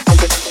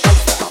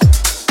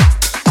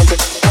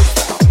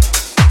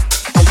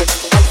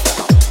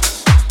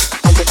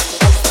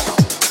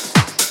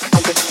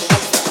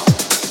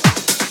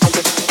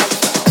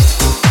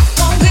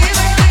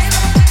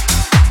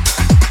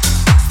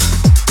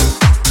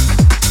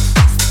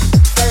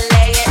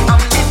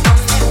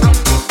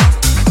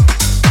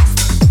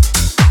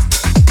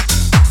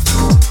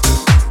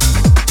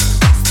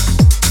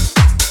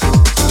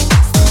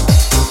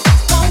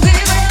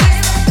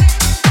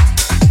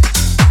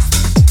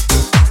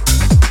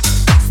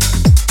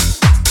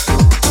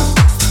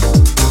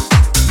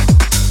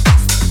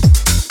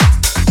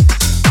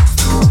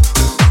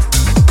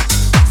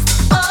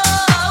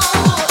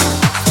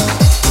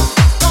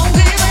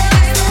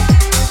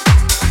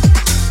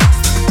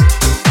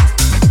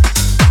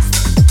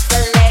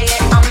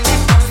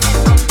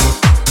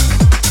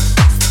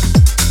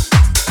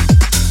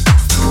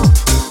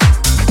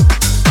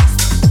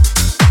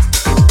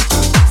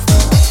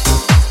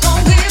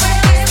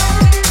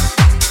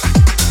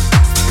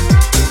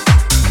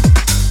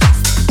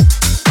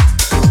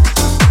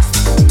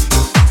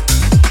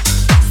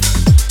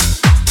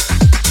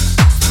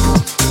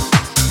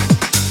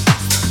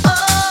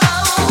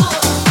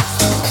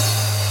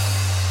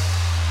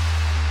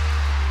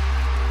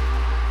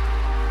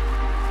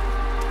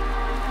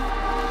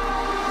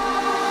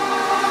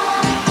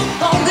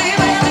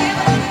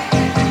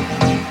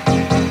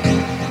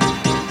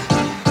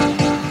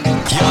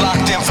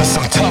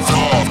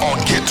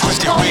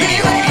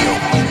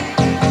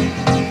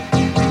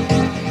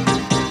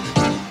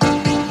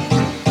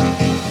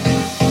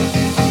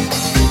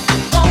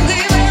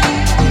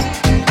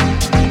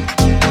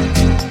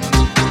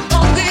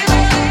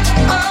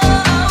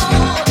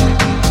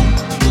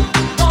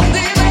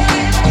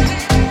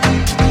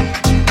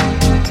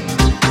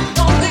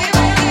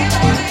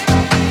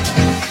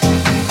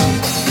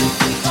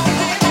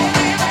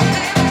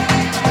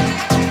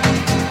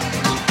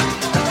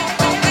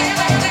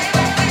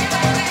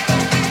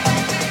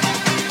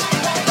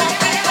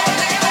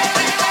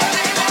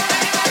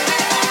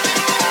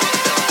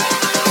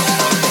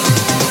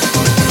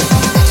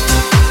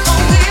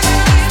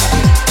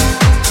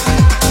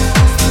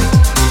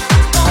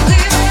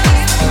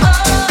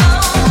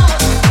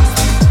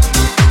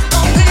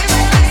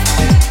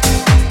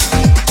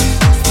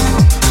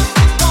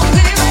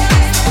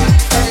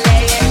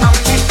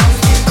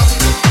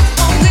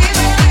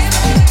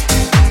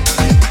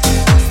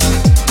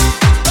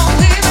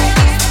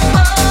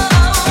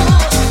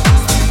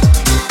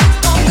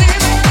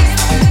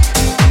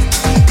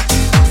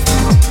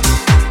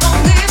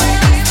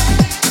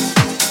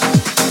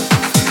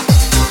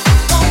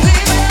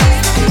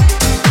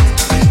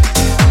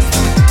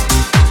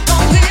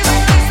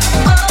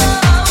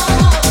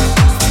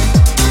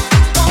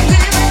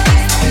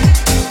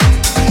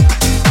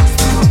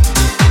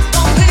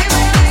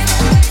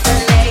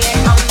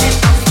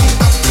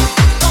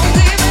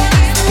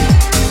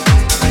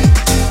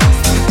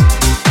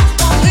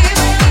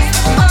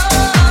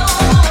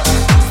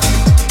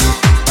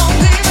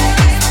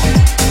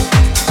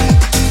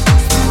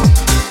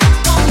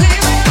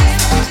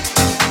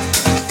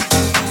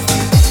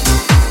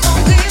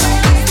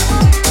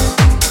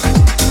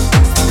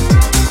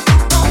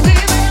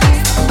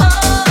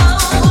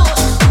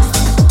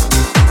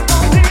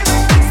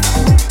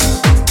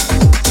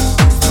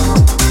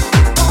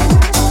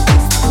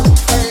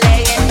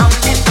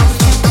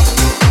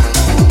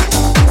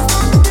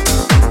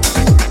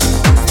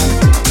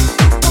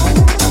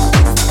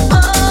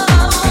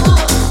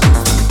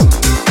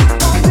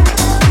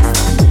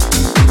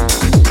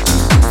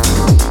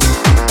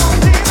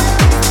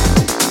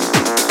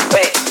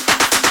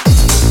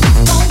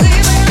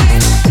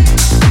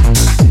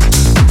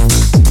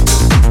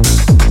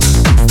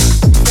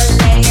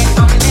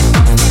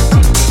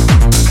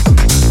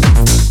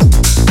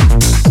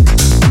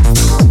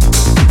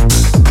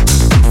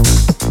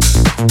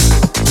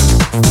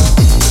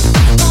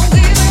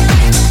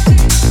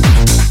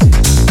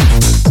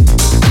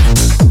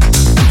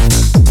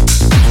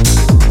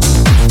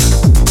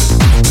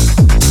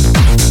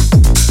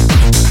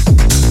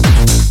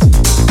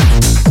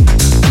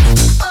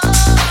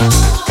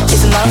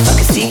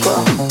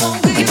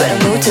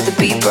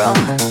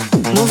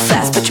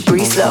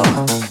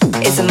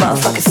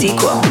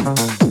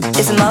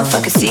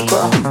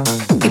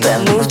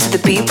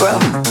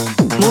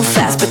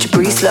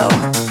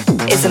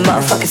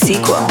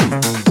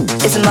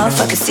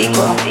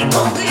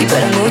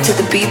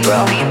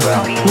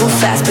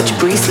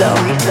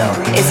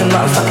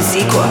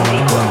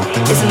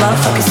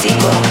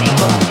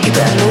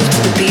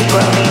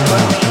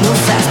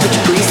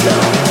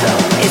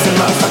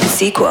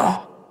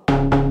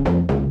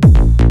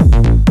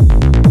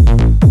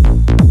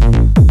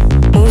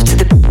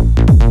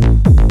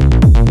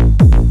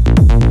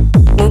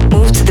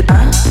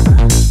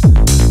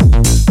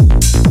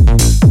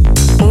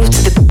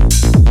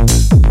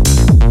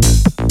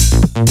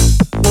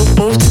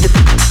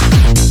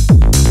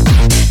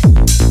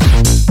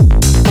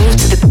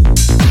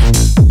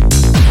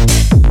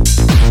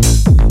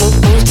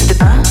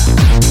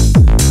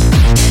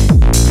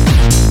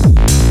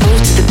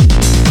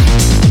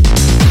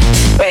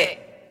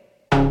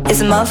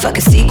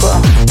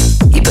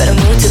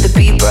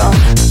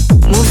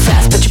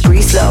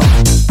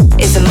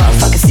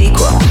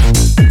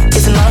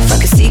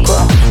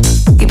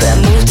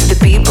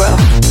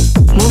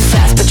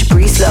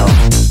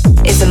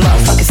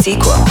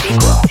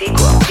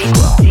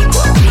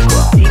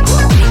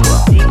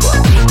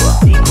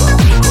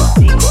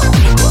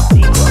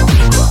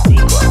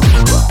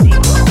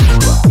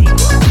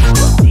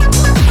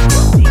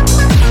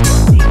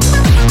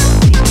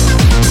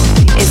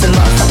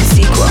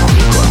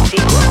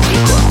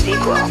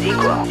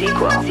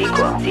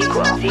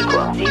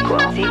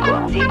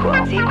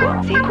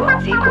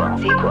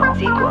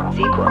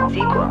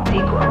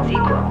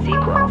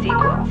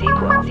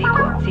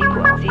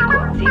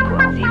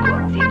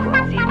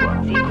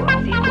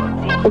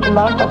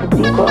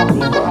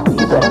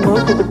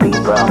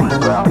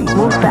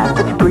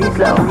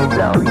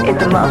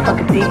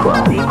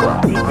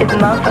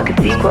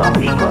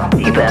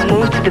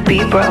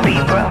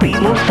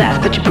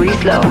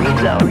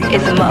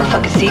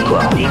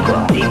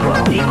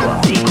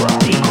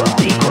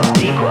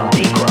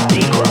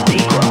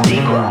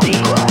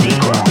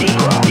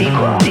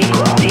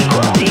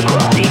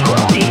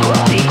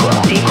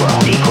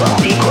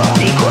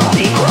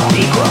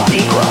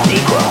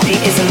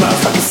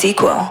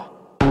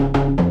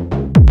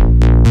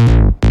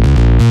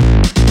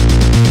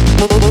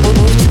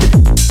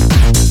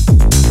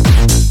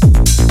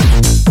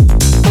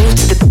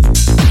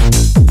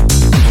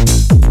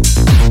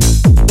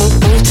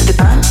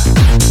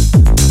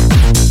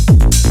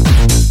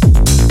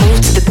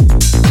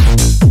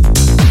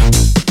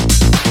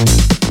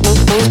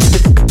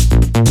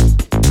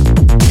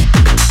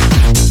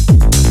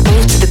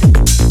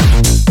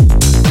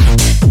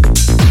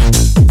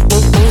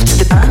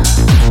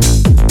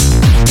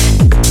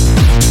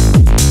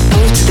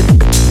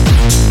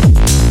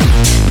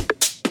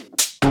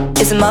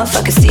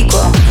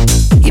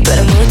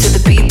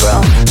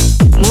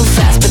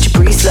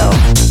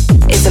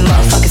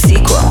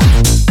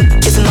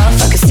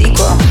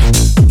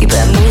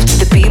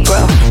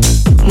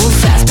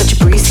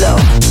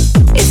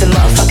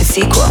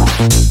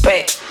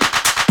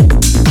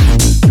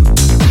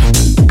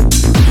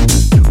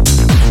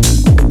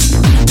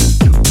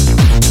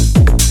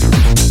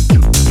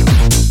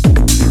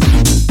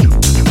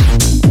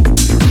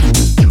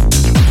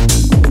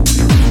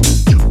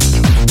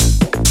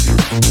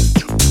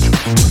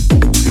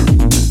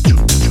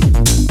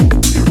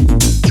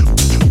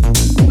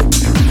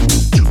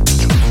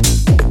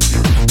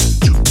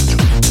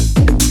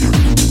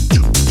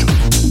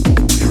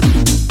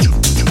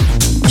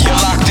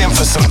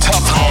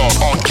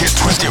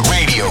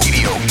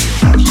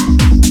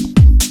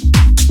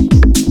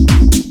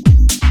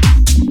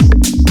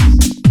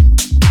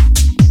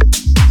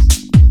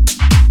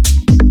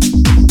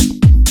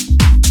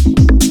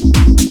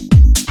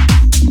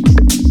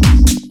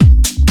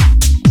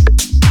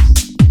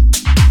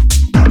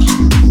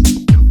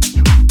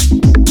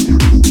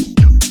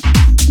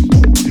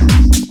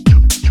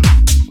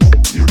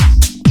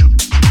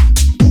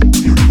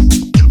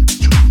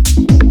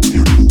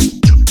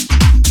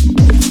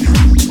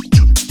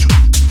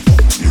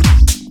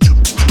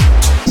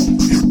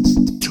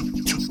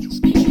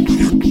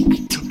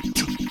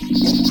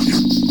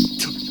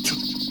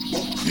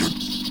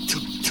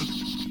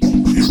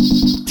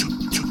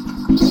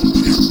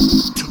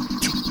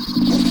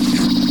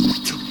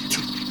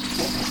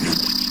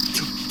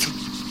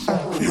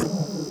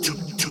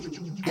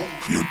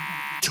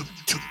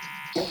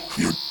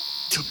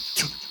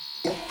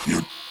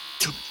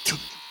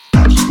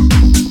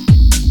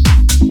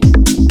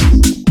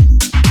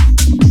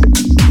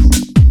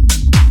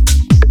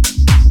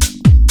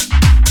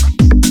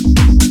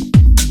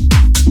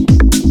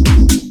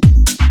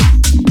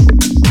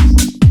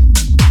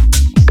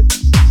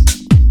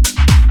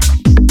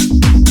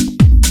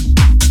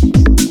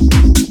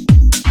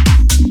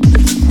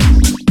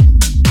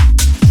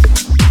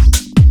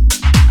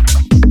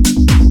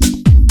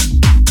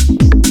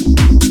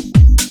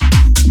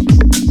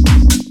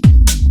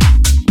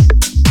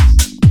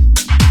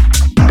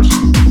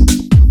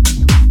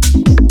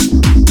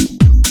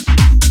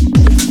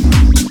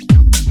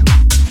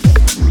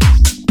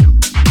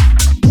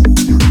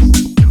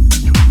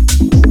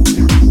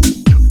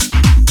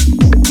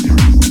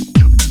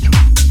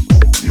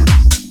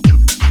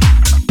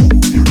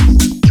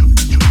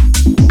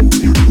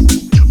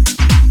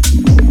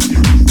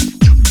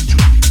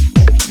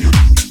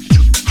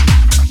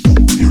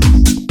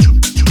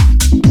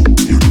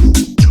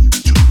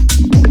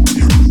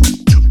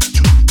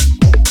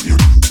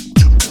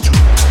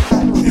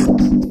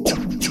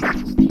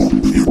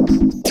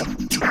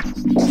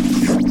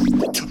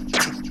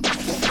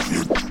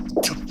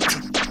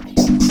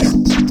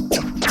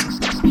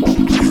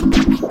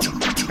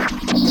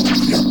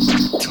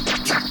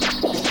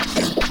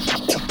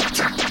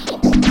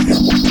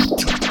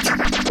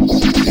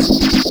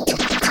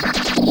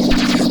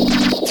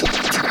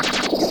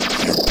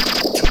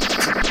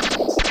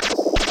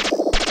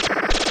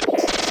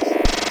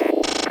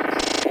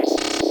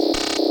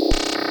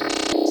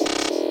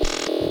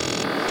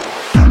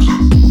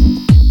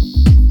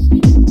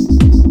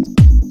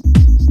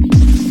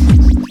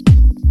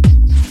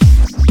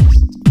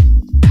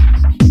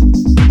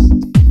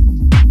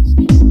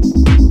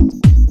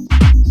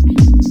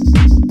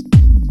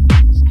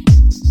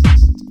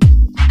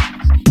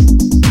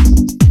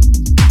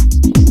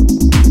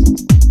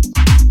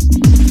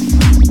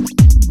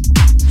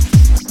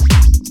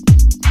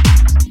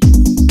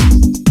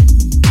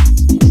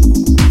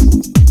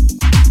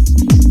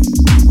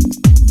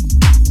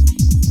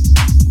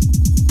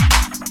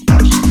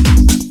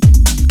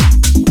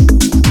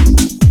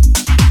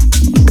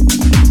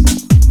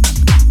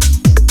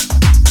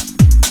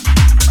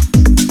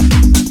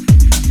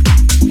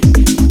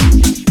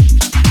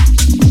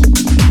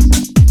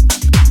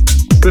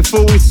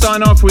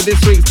 sign off with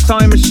this week's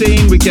Time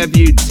Machine. We gave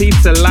you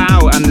Tita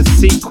Lau and the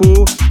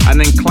sequel, and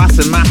then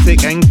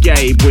Classmatic and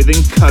Gabe with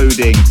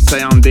Encoding,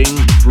 sounding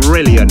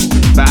brilliant.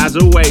 But as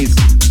always,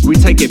 we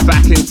take it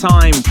back in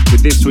time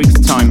with this week's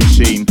Time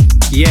Machine.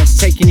 Yes,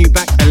 taking you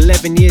back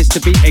 11 years to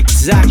be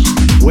exact,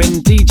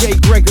 when DJ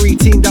Gregory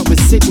teamed up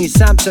with Sydney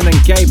Sampson and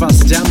gave us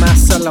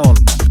Damas Salon.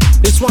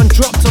 This one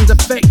dropped on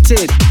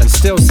Defected and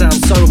still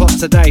sounds so hot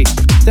today.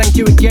 Thank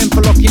you again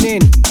for locking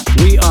in.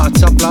 We are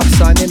Tough Love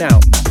signing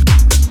out.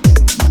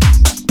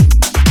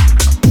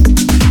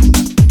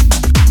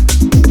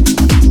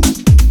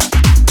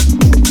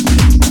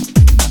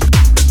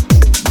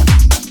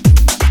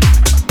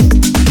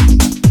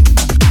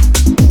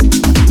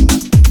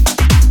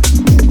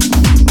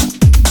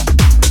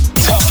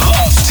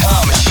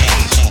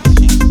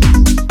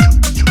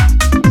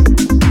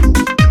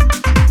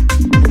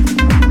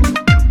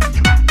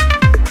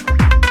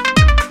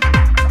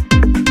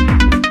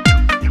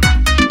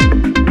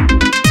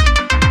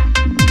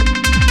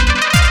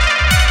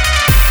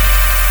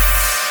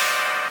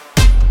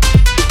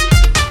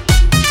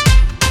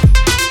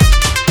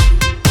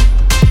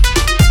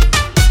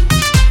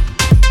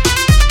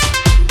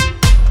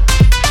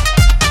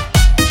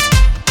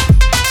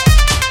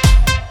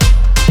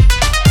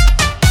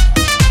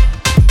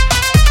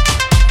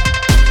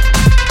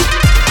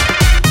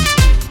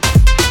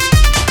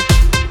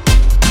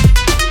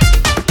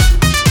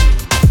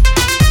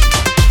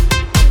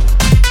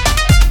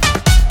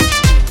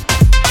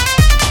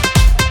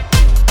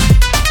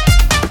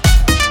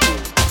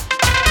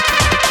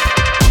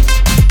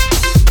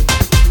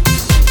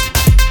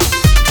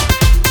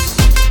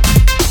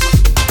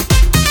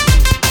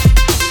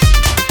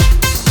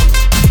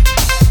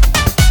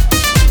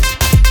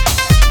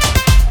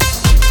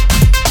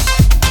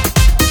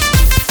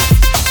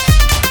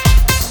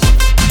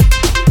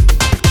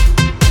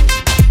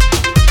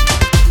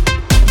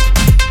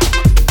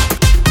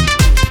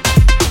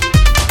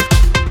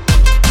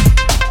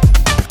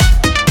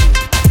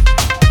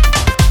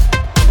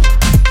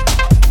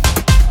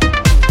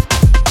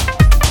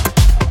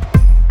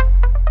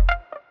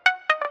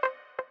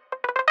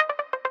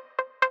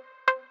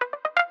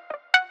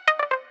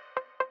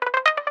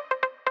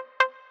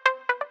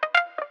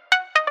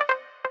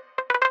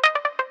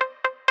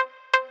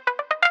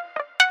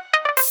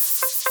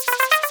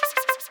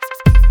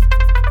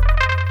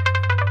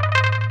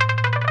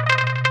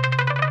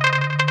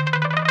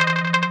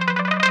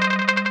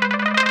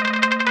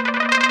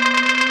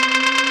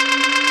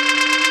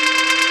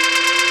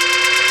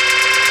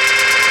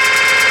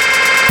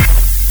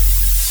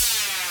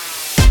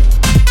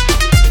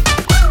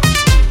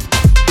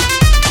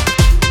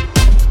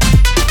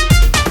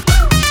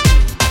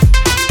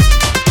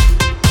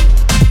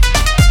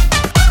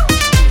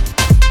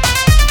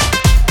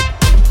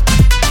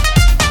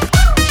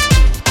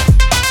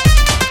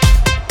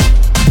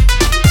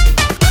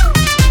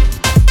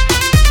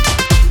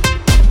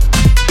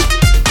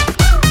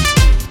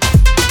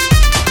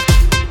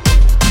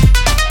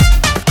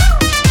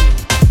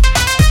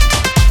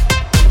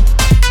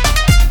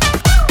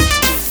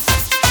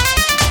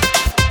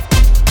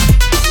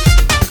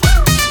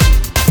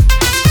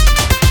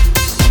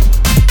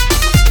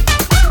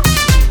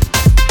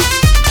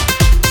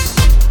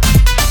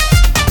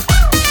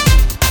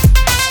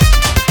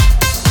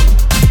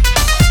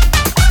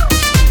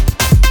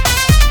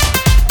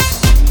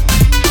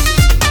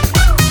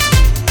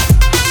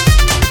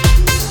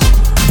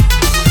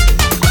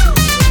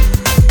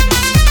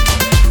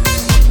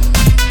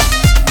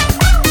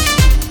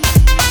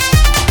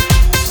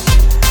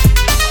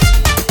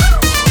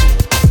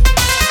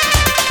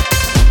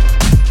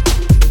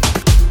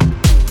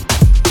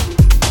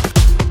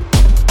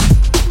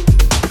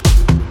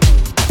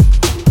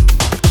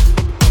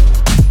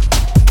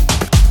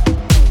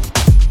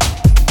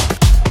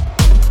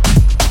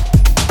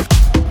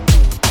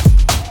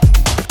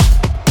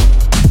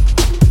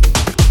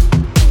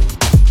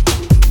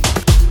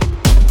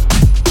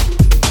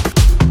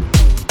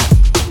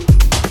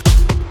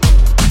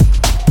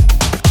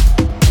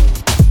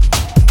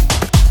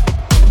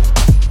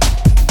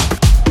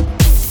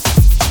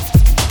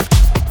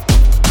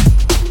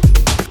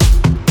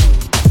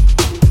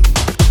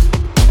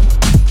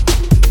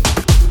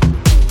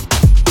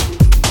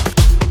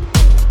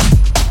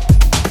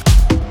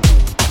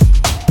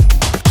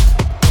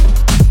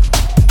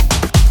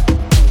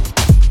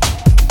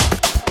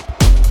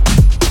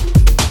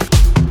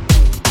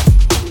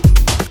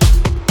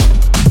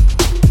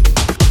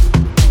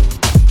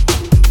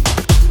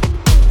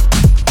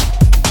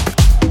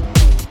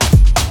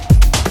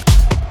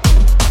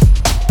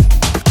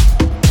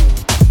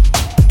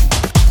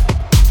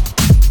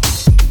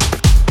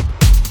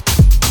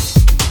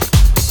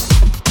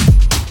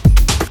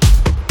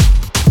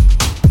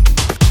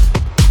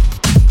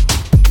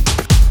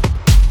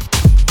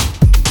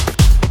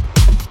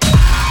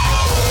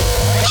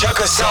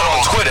 us out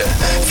on Twitter,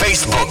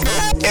 Facebook,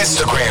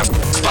 Instagram,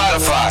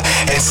 Spotify,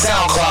 and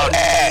SoundCloud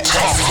at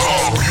Tough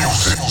Love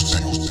Music.